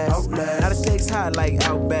outlast. Now the stakes high like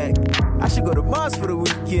Outback. I should go to Mars for the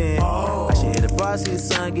weekend. Oh. I should hit the bar, see the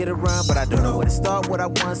sun, get around, but I don't know where to start. What I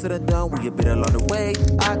want said and done, we a bit along the way.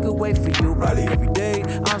 I could wait for you probably every day.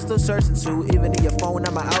 I'm still searching too, even in your phone,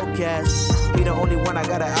 I'm an outcast. He the only one I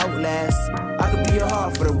gotta outlast. I could be your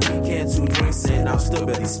heart for the weekend, 2 drinks in, I'm still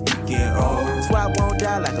barely speaking. Oh, that's why I won't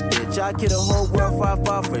die like a bitch. I'll kill the whole world for I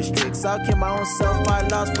fall for tricks. I'll kill my own self, I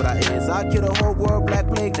lost what I is. I'll kill the whole world, Black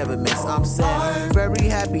Plague never miss. I'm sad, very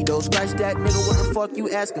happy though. Scratch that nigga, what the fuck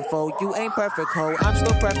you asking for? You ain't perfect, ho. I'm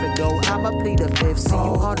still perfect though. I'ma plead the fifth, see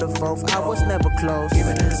you on the fourth. I was never close.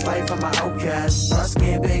 Even in this life, I'm an outcast. My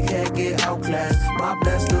skin, big head, get outclassed. My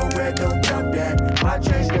blood still red, don't dump that. My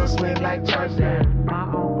chain still swing like Tarzan. My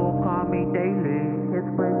uncle call me daily. His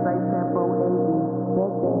friends like Tempo 80.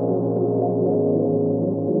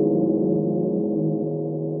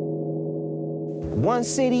 One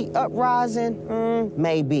city uprising,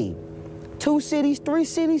 maybe. 2 cities, 3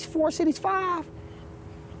 cities, 4 cities, 5.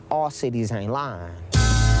 All cities ain't lying.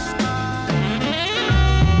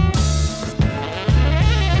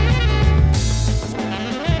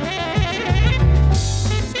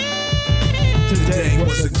 Today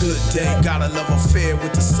was a good day, got a love affair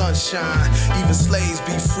with the sunshine. Even slaves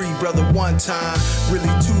be free, brother, one time, really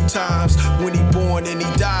 2 times. When he born and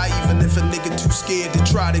he die, even if a nigga too scared to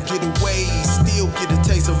try to get away, he still get a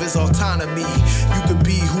taste of his autonomy. You could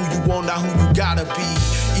be who you want, not who you gotta be.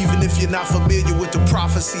 Even if you're not familiar with the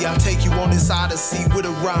prophecy, I'll take you on this odyssey with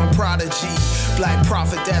a rhyme prodigy. Black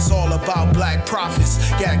prophet, that's all about black prophets.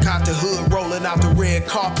 Got caught the hood rolling out the red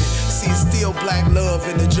carpet. See, it's still black love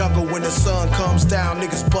in the jungle when the sun comes down.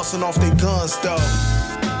 Niggas busting off their guns though.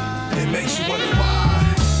 It makes you wonder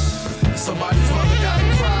why somebody's mother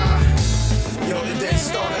gotta cry. Yo, the day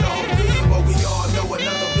started off good, but we all know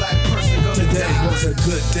another black person gonna die. Today was a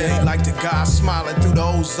good day, like the guy smiling through the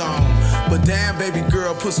ozone. But damn, baby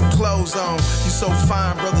girl, put some clothes on. You so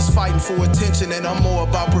fine, brothers fighting for attention, and I'm more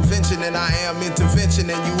about prevention than I am intervention.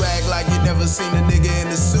 And you act like you never seen a nigga in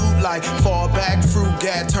the suit, like fall back, fruit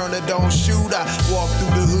gat, Turner don't shoot. I walk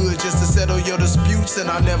through the hood just to settle your disputes, and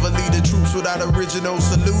I never lead the troops without original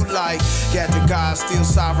salute. Like got the guy still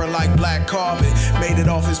sovereign like black carbon. Made it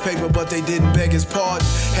off his paper, but they didn't beg his pardon.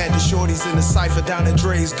 Had the shorties in the cypher down at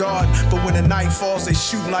Dre's garden, but when the night falls, they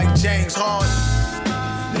shoot like James Harden.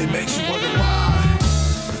 It makes you wonder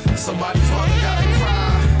why somebody's mother gotta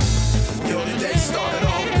cry. Yo, the day started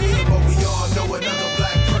off good, but we all know another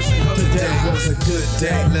black person gonna die. Today was a good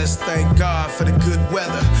day. Let's thank God for the good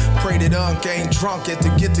weather. Pray that Unc ain't drunk at the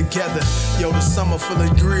get together. Yo, the summer full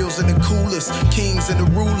of grills and the coolers, kings and the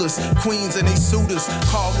rulers, queens and they suitors,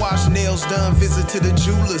 car wash, nails done, visit to the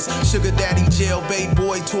jewelers, sugar daddy, jailbait,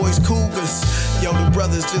 boy toys, cougars. Yo, the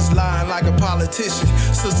brothers just lying like a politician,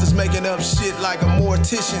 sisters making up shit like a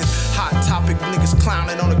mortician. Hot topic, niggas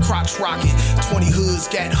clowning on the crotch rocket. 20 hoods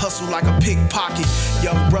got hustled like a pickpocket.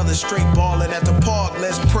 Young brothers straight balling at the park.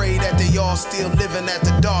 Let's pray that they all still living at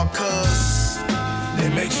the dark, cause it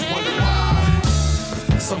makes you wonder why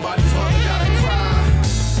somebody's mother gotta cry.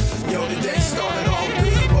 Yo, the day started off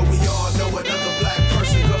good, but we all know another black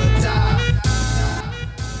person gonna die.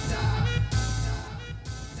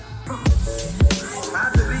 I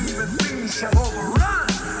believe we shall overrun.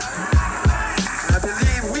 I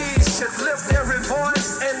believe we should lift every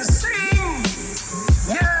voice and sing.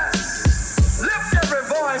 Yes, lift every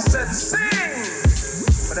voice and sing.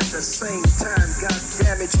 But at the same time, God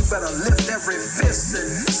damn it, you better lift every fist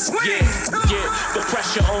and swing. Yeah, the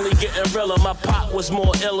pressure only getting realer. My pop was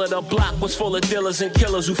more iller. The block was full of dealers and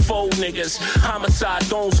killers who fold niggas. Homicide,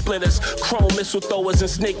 dome splitters, chrome missile throwers and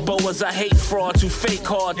snake boas. I hate frauds who fake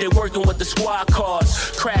hard. They working with the squad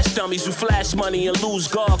cars. Crash dummies who flash money and lose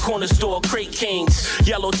guard. Corner store, crate kings,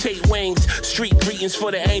 yellow tape wings. Street greetings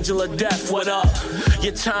for the angel of death. What up?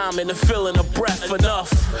 Your time and the feeling of breath enough.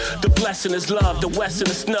 The blessing is love, the west and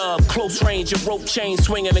the snub. Close range and rope chain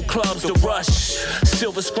swinging in clubs. The rush,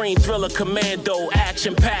 silver screen thriller commando.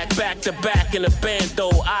 Action packed back to back in a bando.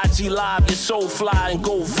 IG live, your soul fly and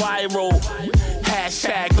go viral.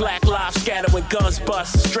 Hashtag Black Lives Scatter when guns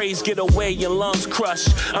bust. Strays get away, your lungs crush.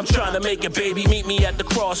 I'm trying to make it, baby. Meet me at the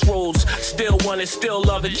crossroads. Still want it, still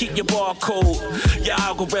love it. Keep your barcode. Your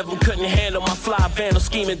algorithm couldn't handle my fly vandal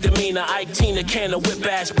scheming demeanor. Ike Tina can of whip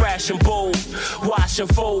ass, brash and bold. Wash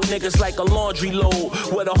and fold niggas like a laundry load.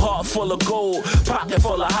 With a heart full of gold, pocket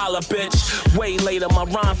full of holla, bitch. Way later, my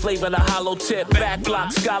rhyme flavor the hollow tip. Back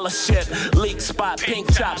block scholarship, leak spot,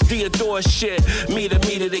 pink tops, Theodore shit. Meter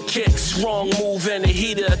the kicks, wrong move in the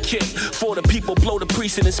heat of a kick. For the people, blow the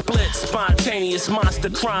precinct and split. Spontaneous monster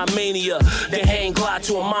crime mania. Then hang glide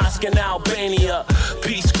to a mosque in Albania.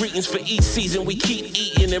 Peace greetings for each season. We keep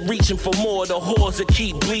eating and reaching for more. The whores that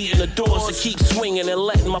keep bleeding, the doors that keep swinging and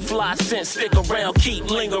letting my fly scent stick around, keep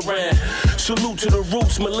lingering. Salute to the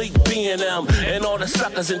roots, Malik B&M. And all the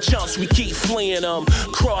suckers and chumps, we keep fleeing them.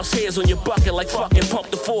 Crosshairs on your bucket like fucking pump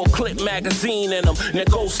the full clip magazine in them. Now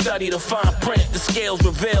go study the fine print. The scales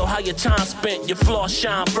reveal how your time spent. Your flaws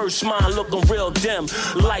shine, first mine looking real dim.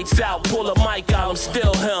 Lights out, pull a mic out, I'm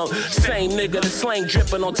still him. Same nigga, the slang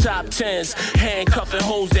dripping on top tens. Handcuffing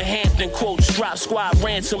hoes to Hampton quotes. Drop squad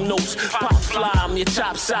ransom notes. Pop fly, I'm your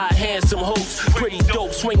top side, handsome host. Pretty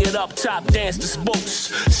dope, swing it up top, dance the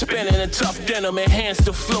spokes. Spinning in tough denim and hands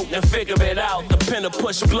to float and figure it out. The pen to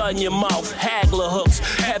push blood in your mouth. Haggler hooks,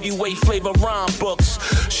 heavyweight flavor rhyme books.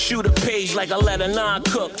 Shoot a page like a letter 9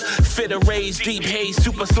 cook. Fit a raise, deep haze,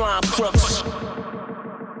 super slime crooks.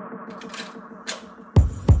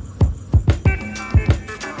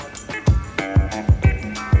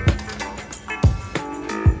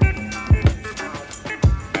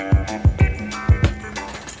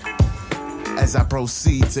 As I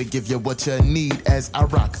proceed to give you what you need, as I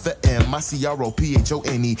rock the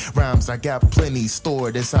M-I-C-R-O-P-H-O-N-E. Rhymes I got plenty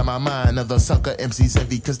stored inside my mind. Other sucker MCs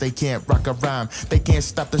envy cause they can't rock a rhyme. They can't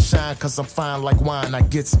stop the shine cause I'm fine like wine. I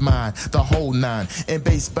gets mine, the whole 9. And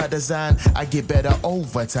based by design, I get better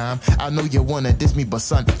over time. I know you wanna diss me, but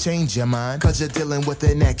son, change your mind. Cause you're dealing with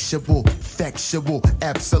an actual, factual,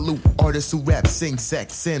 absolute artist who rap, sings,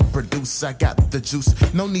 acts, and produce. I got the juice,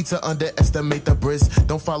 no need to underestimate the briz.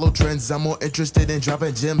 Don't follow trends, I'm more interested in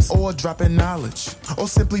dropping gems or dropping knowledge or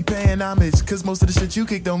simply paying homage, cause most of the shit you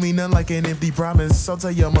kick don't mean nothing like an empty promise. So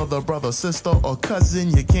tell your mother, brother, sister, or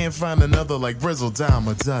cousin you can't find another like Brizzle, dime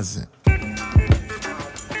a dozen.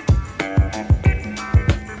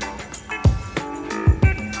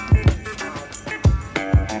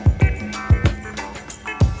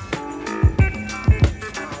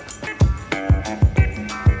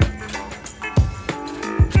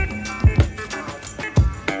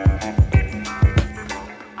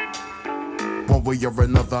 Way or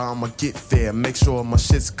another, I'ma get there. Make sure my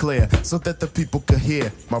shit's clear so that the people can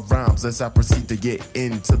hear my rhymes as I proceed to get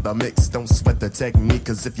into the mix. Don't sweat the technique,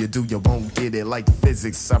 cause if you do, you won't get it like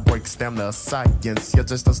physics. I breaks down the science. You're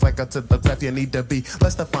just a slacker to the craft. You need to be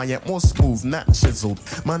less defiant, more smooth, not chiseled.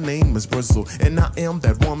 My name is Brizzle, and I am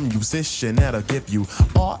that one musician that'll give you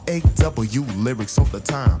R-A-W lyrics all the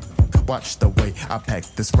time. Watch the way I pack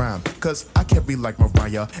this rhyme, cause I can't be like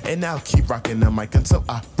Mariah, and I'll keep rocking the mic until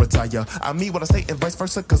I retire. I mean what I say and vice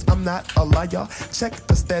versa, cause I'm not a liar. Check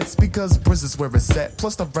the stats, because Briz is where it's at.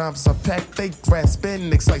 Plus the rhymes are packed, they grasp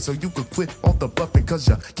and excite, so you could quit all the bluffing, cause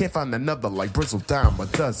you can't find another like Brizzle, dime a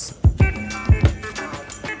dozen.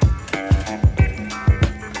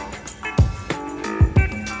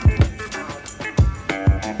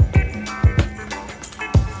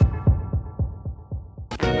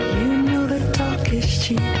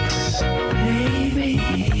 Baby,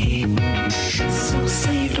 so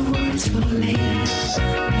save the words for later,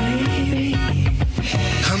 baby.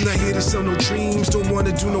 I'm not here here to sell no dreams, don't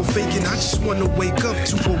wanna do no faking. I just wanna wake up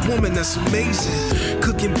to a woman that's amazing.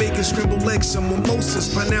 Cooking bacon, scrambled eggs, some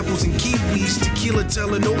mimosas, pineapples and kiwis, tequila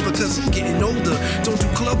telling over cause I'm getting older. Don't do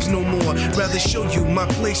clubs no more, rather show you my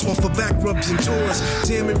place off for back rubs and tours.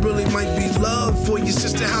 Damn, it really might be love for your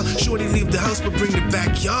sister. How shorty leave the house but bring the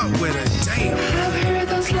backyard with her. Damn. I've heard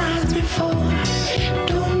those lines before,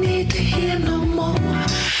 don't need to hear no more.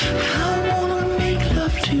 I wanna make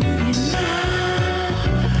love to you now.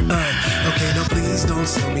 Okay, now please don't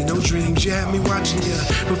sell me no dreams. You had me watching ya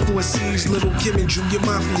before C's Little Kim and Junior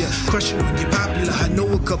Mafia. Crushing on you popular. I know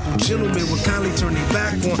a couple gentlemen will kindly turn their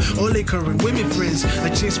back on all their current women friends. I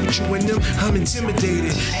chase with you and them, I'm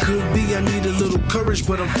intimidated. Could be I need a little courage,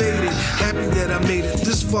 but I'm faded. Happy that I made it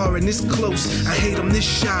this far and this close. I hate them this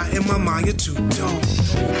shy and my mind you're too dope.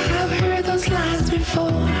 I've heard those lines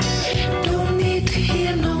before, don't need to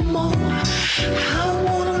hear no more. I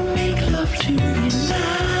wanna make love to you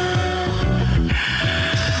now.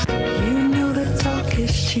 You know that talk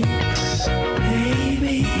is cheap,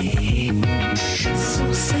 baby.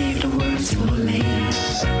 So save the words for later,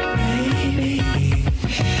 baby.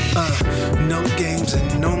 No games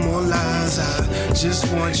and no more lies. I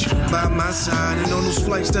just want you by my side. And on those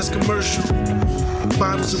flights that's commercial,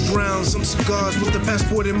 bottles of brown, some cigars with a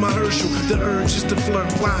passport in my Herschel. The urge is to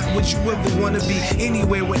flirt. Why would you ever want to be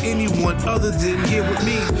anywhere with anyone other than here with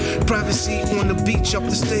me? Privacy on the beach off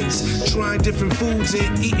the States, trying different foods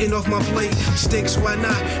and eating off my plate. Steaks, why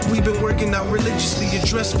not? We've been working out religiously. Your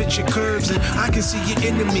dress fits your curves and I can see your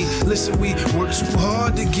enemy. Listen, we work too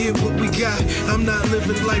hard to get what we got. I'm not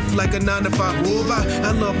living life like a 9-to-5 robot.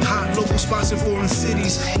 I love hot local spots in foreign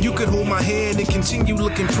cities. You could hold my hand and continue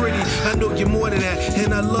looking pretty. I know you're more than that,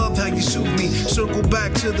 and I love how you soothe me. Circle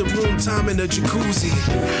back to the room, time in a jacuzzi.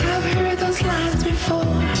 I've heard those lines before,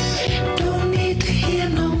 don't need to hear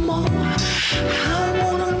no more. I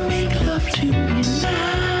wanna make love to you now.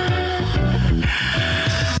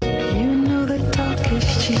 You know that talk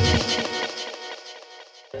is cheap.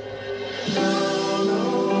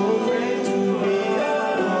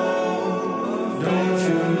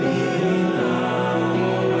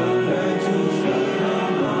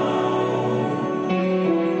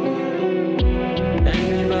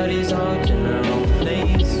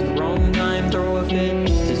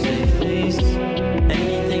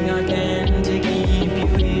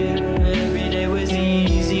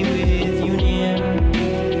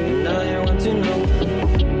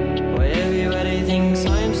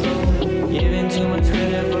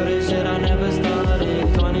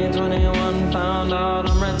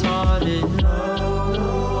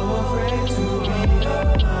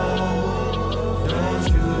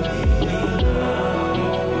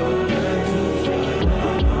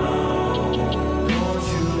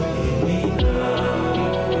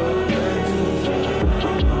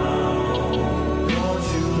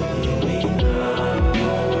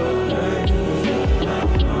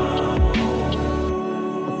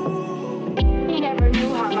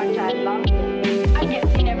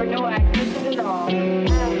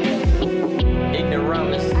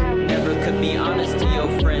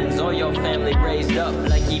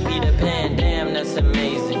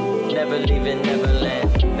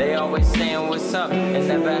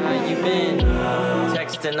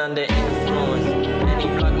 Under influence, and he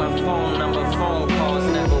blocked my phone number. Phone calls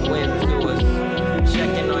never went to us.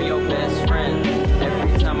 Checking on your best friend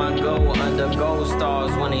every time I go under gold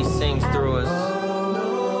stars when he sings through us.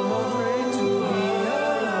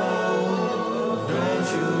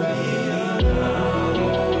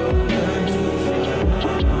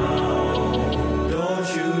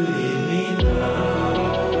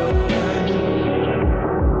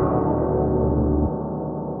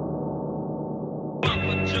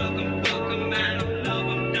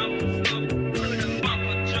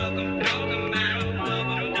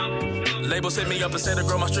 Hit me up and say to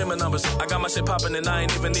grow my streaming numbers. I got my shit popping and I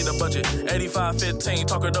ain't even need a budget. 85-15,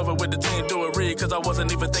 talk it over with the team, do it read, cause I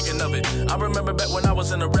wasn't even thinking of it. I remember back when I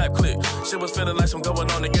was in a rap clique. Shit was feeling like some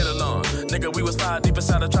going on to get along. Nigga, we was 5 deep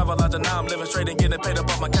inside a travel lodge, and now I'm living straight and getting paid up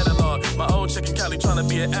off my catalog. My old chick in Cali trying to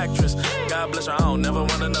be an actress. God bless her, I don't never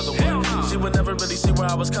want another one. She would never really see where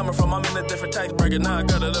I was coming from. I'm in a different tax bracket, now I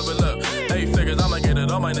gotta level up. 8 figures, I'ma get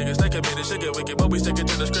it. All my niggas, they could be the shit get wicked, but we sticking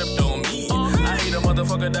to the script on me. I hate a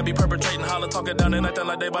motherfucker that be perpetrating, hollering, talking down and acting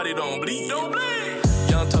like they body don't bleed.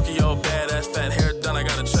 Young Tokyo, badass, fat hair done, I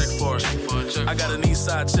got a check for her. I got an east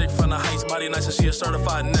side chick from the Heights, body nice and she a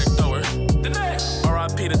certified neck thrower.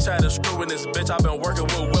 R.I.P. the chatter, screwing this bitch. I been working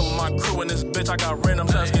with my crew in this bitch. I got random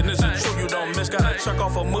asking, is it true you don't miss? Got a check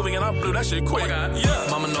off a movie and I blew that shit quick. Yeah.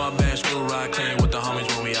 Mama know I been screw ride clean with the homies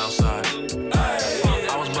when we outside.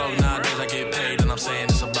 I was broke, nowadays I get paid and I'm saying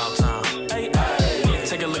it's about time.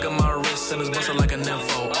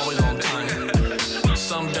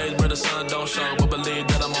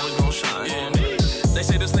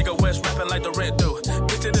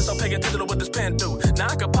 pay attention to what this pen do. Now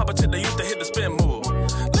I can pop a chick that used to hit the spin move.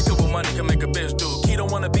 Liquor with money can make a bitch do. Key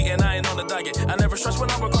don't wanna be and I ain't on the diet. I never stress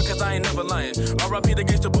when I record cause I ain't never lying. R.I.P. the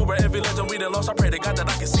gangsta boober, every legend we done lost. I pray to God that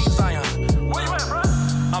I can see Zion. Where you at, bro?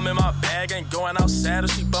 I'm in my bag, ain't going outside.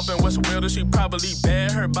 If she bumping what's real, she probably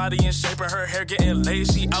bad. Her body in shape and her hair getting laid.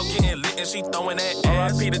 She out getting lit and she throwing that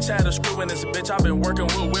ass. R.I.P. the chatter screwing this bitch. I've been working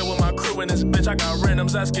with Will with my crew in this bitch. I got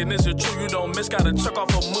randoms asking, is it true you don't miss? Gotta check off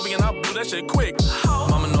a movie and I blew that shit quick.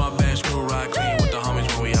 Mama know I bang screw ride clean with the homies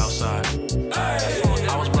when we outside.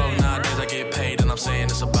 I was broke, nowadays I get paid and I'm saying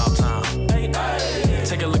it's about time.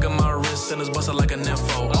 Take a look at my wrist and it's busted like a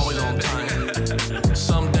nympho, always on time.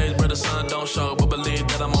 Some days, brother, sun don't show, but believe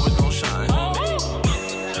that I'm always gonna shine.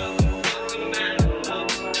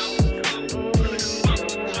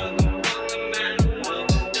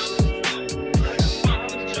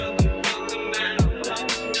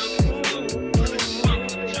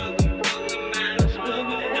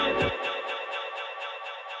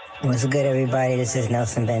 What's good, everybody? This is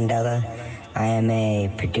Nelson Mandela. I am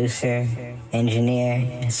a producer,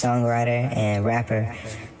 engineer, songwriter, and rapper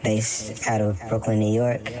based out of Brooklyn, New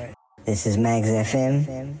York. This is Mags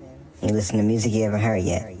FM. You listen to music you haven't heard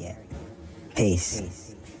yet.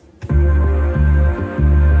 Peace.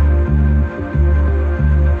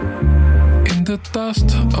 In the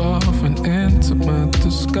dust of an intimate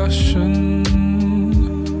discussion,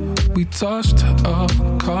 we touched a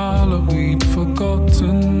color we'd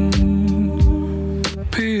forgotten,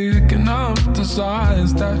 picking up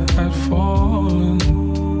desires that had fallen,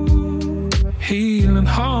 healing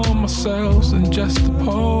harm ourselves in just a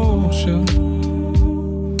potion.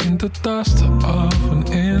 In the dust of an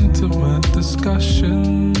intimate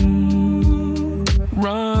discussion,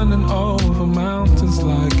 running over mountains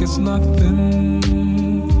like it's nothing.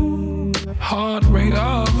 Heart rate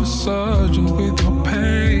of a surgeon with your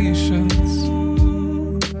patience.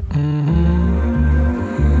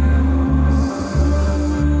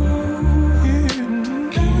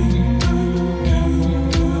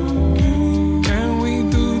 Can we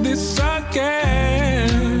do this again?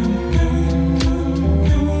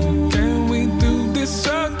 Can we do this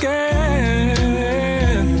again?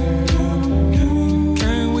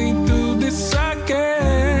 Can we do this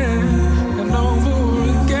again and over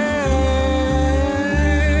again?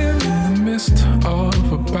 In the midst of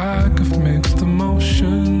a bag of mixed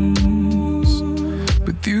emotions,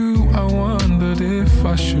 with you I wondered if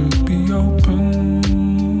I should be open.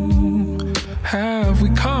 Have we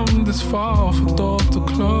come this far for doors to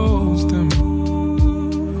close them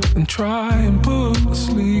and try and put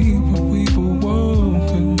asleep what we've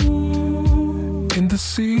awoken in the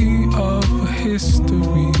sea of a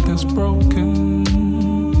history that's broken?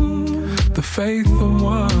 The faith of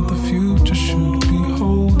what the future should be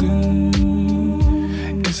holding.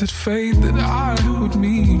 Is it fate that I would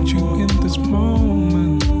meet you in this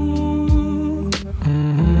moment?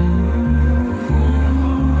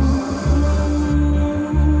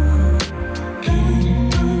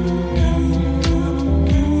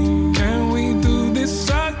 Can we do this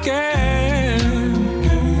again?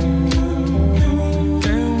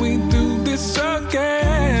 Can we do this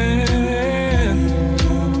again?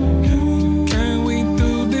 Can we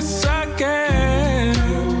do this again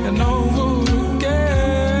and over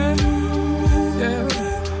again? Yeah.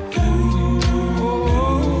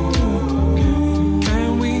 Oh.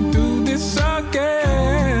 Can we do this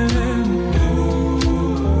again?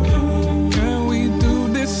 Can we do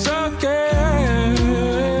this again?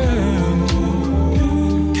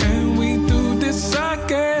 Can we do this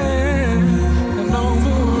again and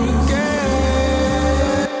over again?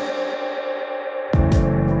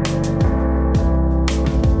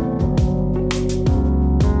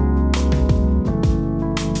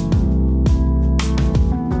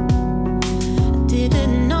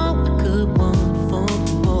 Didn't know I could want for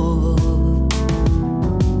more.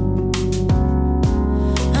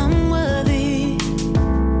 I'm worthy.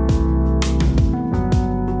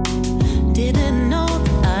 Didn't know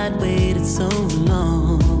that I'd waited so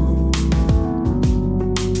long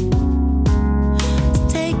to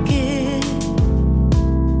take it.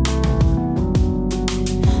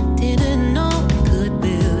 Didn't know I could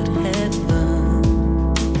build heaven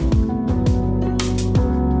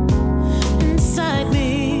inside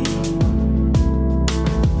me.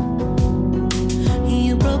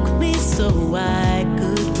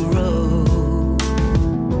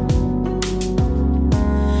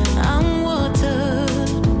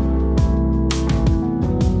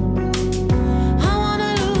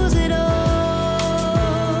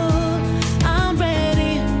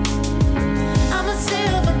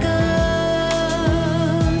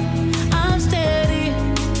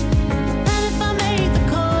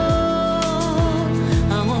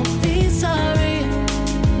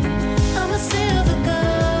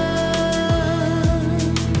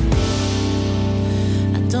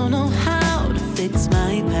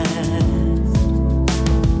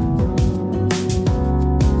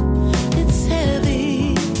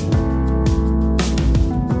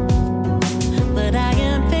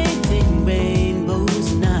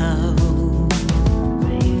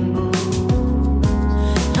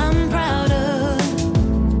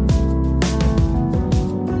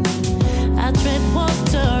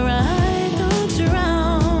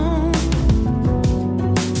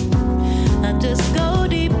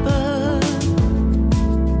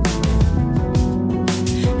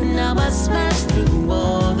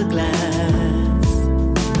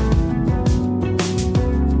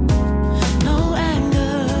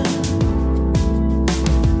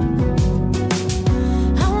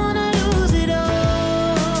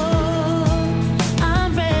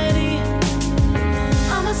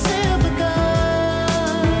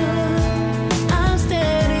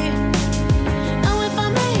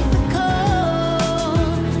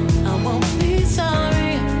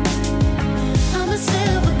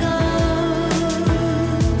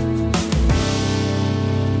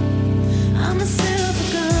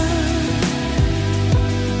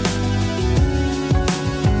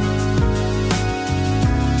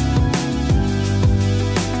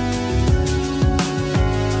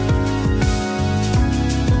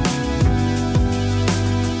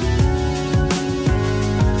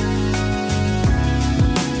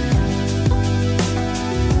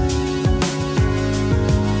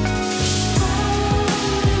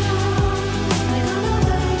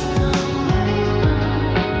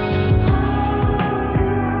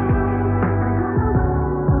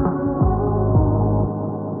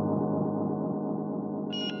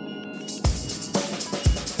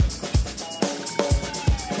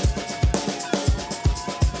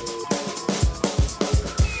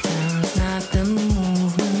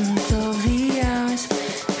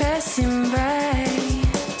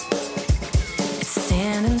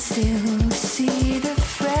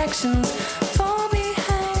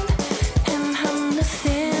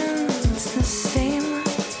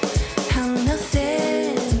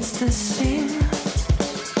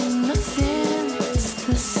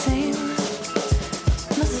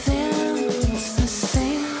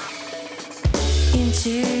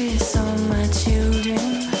 inches on my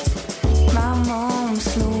children. My mom's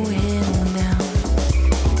slowing down.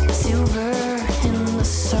 Silver in the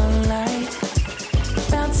sunlight,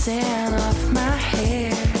 bouncing off my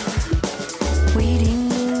hair. Waiting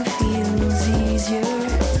feels easier.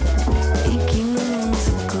 Aching's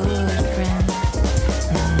a good friend.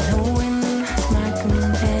 Not knowing my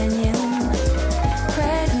companion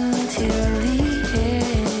right until the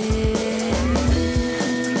end.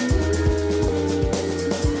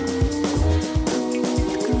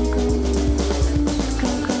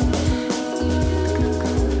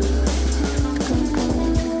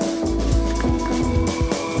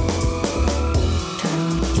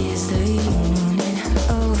 Is the unit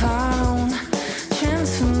of our own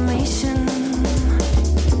transformation.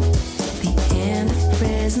 The end of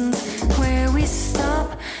presence where we stop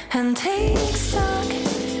and take stock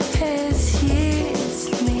as years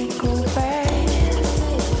may go by.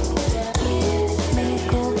 May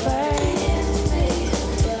go by.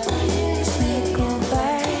 May go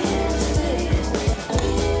by.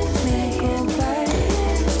 May go by.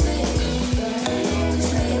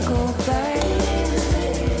 May go by.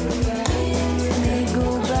 May go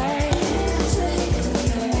by.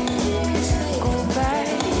 Go by.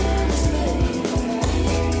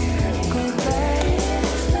 Go by.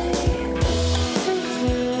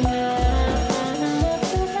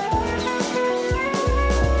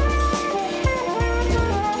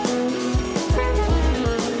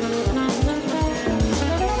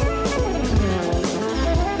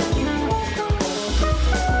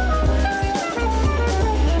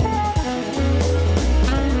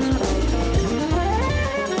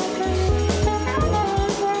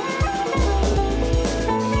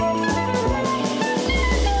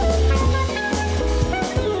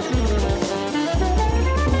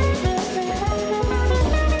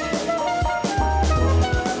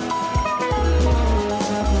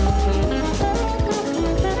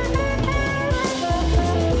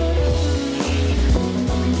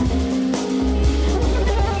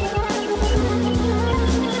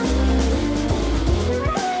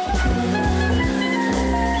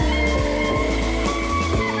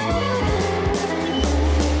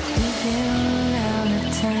 Living out of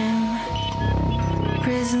time.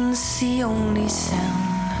 Prison's the only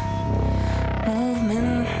sound.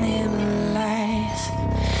 Movement never lies.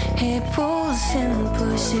 It pulls and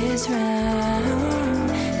pushes round,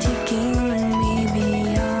 taking me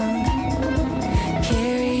beyond,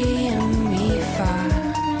 carrying me far,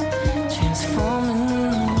 transforming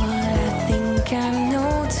what I think I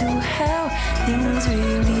know to how things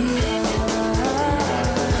really are.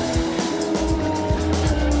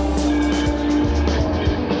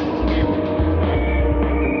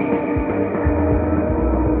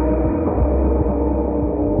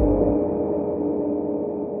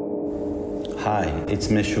 Hi, it's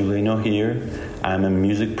Mishulino here. I'm a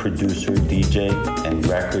music producer, DJ, and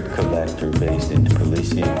record collector based in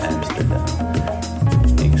Tbilisi, Amsterdam.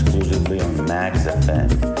 Exclusively on Max FM,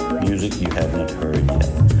 music you have not heard yet.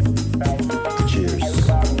 Cheers.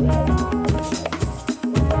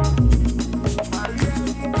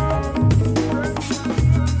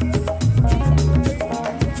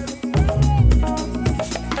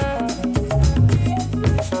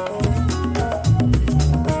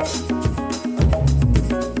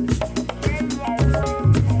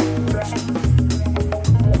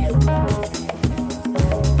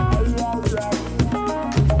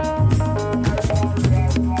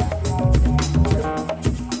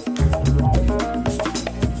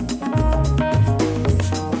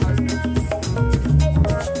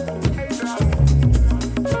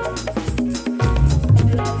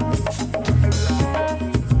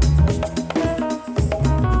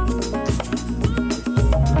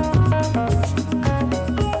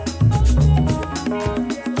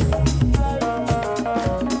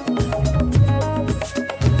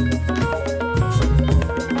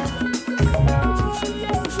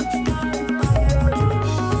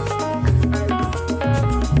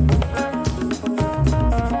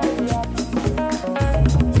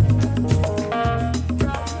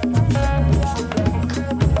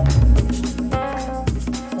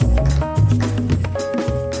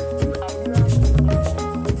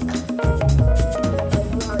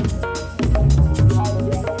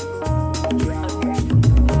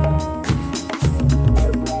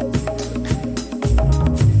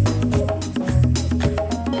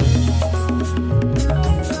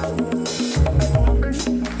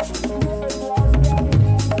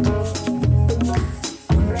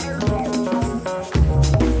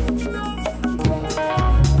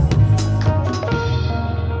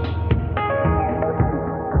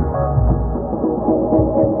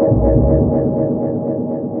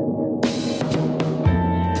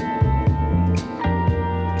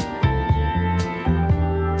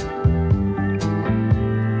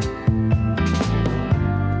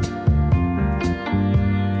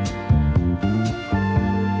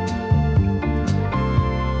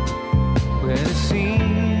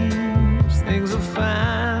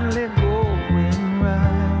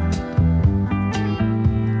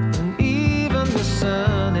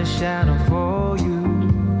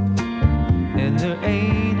 when there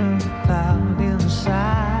ain't a cloud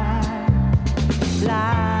inside.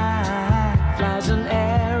 Light flies an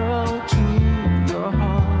arrow to your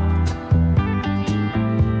heart,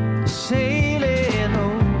 sailing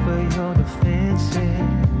over your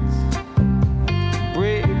defenses,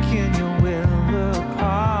 breaking your will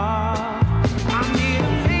apart. I need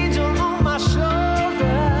an angel on my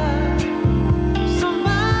shoulder,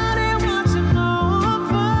 somebody watching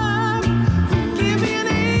over. Give me an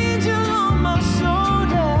angel on my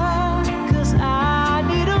shoulder, 'cause I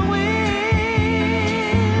need a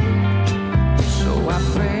wind. So I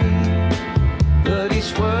pray, but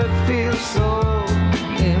each word feels so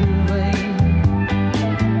in vain.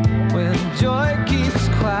 When joy keeps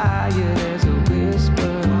quiet as a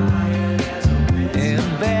whisper, and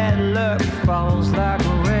bad luck falls like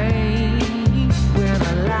rain. When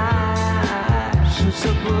a lie shoots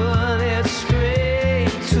a bullet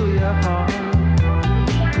straight to your heart,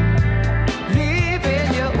 leaving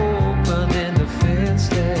you open and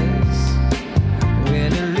defenseless.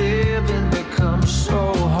 When living becomes so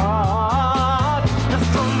hard, I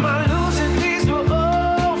thought my losing days were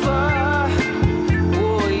over.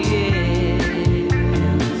 Oh yes,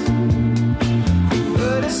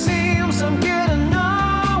 but it seems I'm getting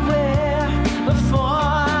nowhere before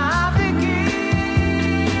I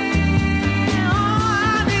begin. Oh,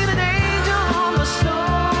 I need an angel on my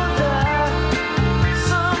shoulder,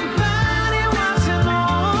 somebody watching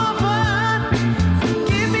over.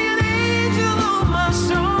 Give me an angel on my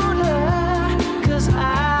shoulder, 'cause I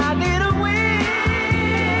need a wind.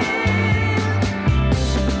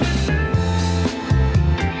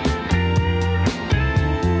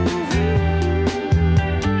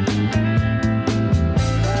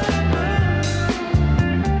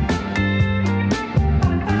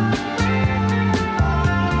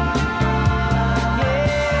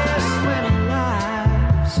 Yes, when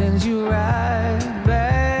life sends you right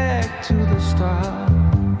back to the start,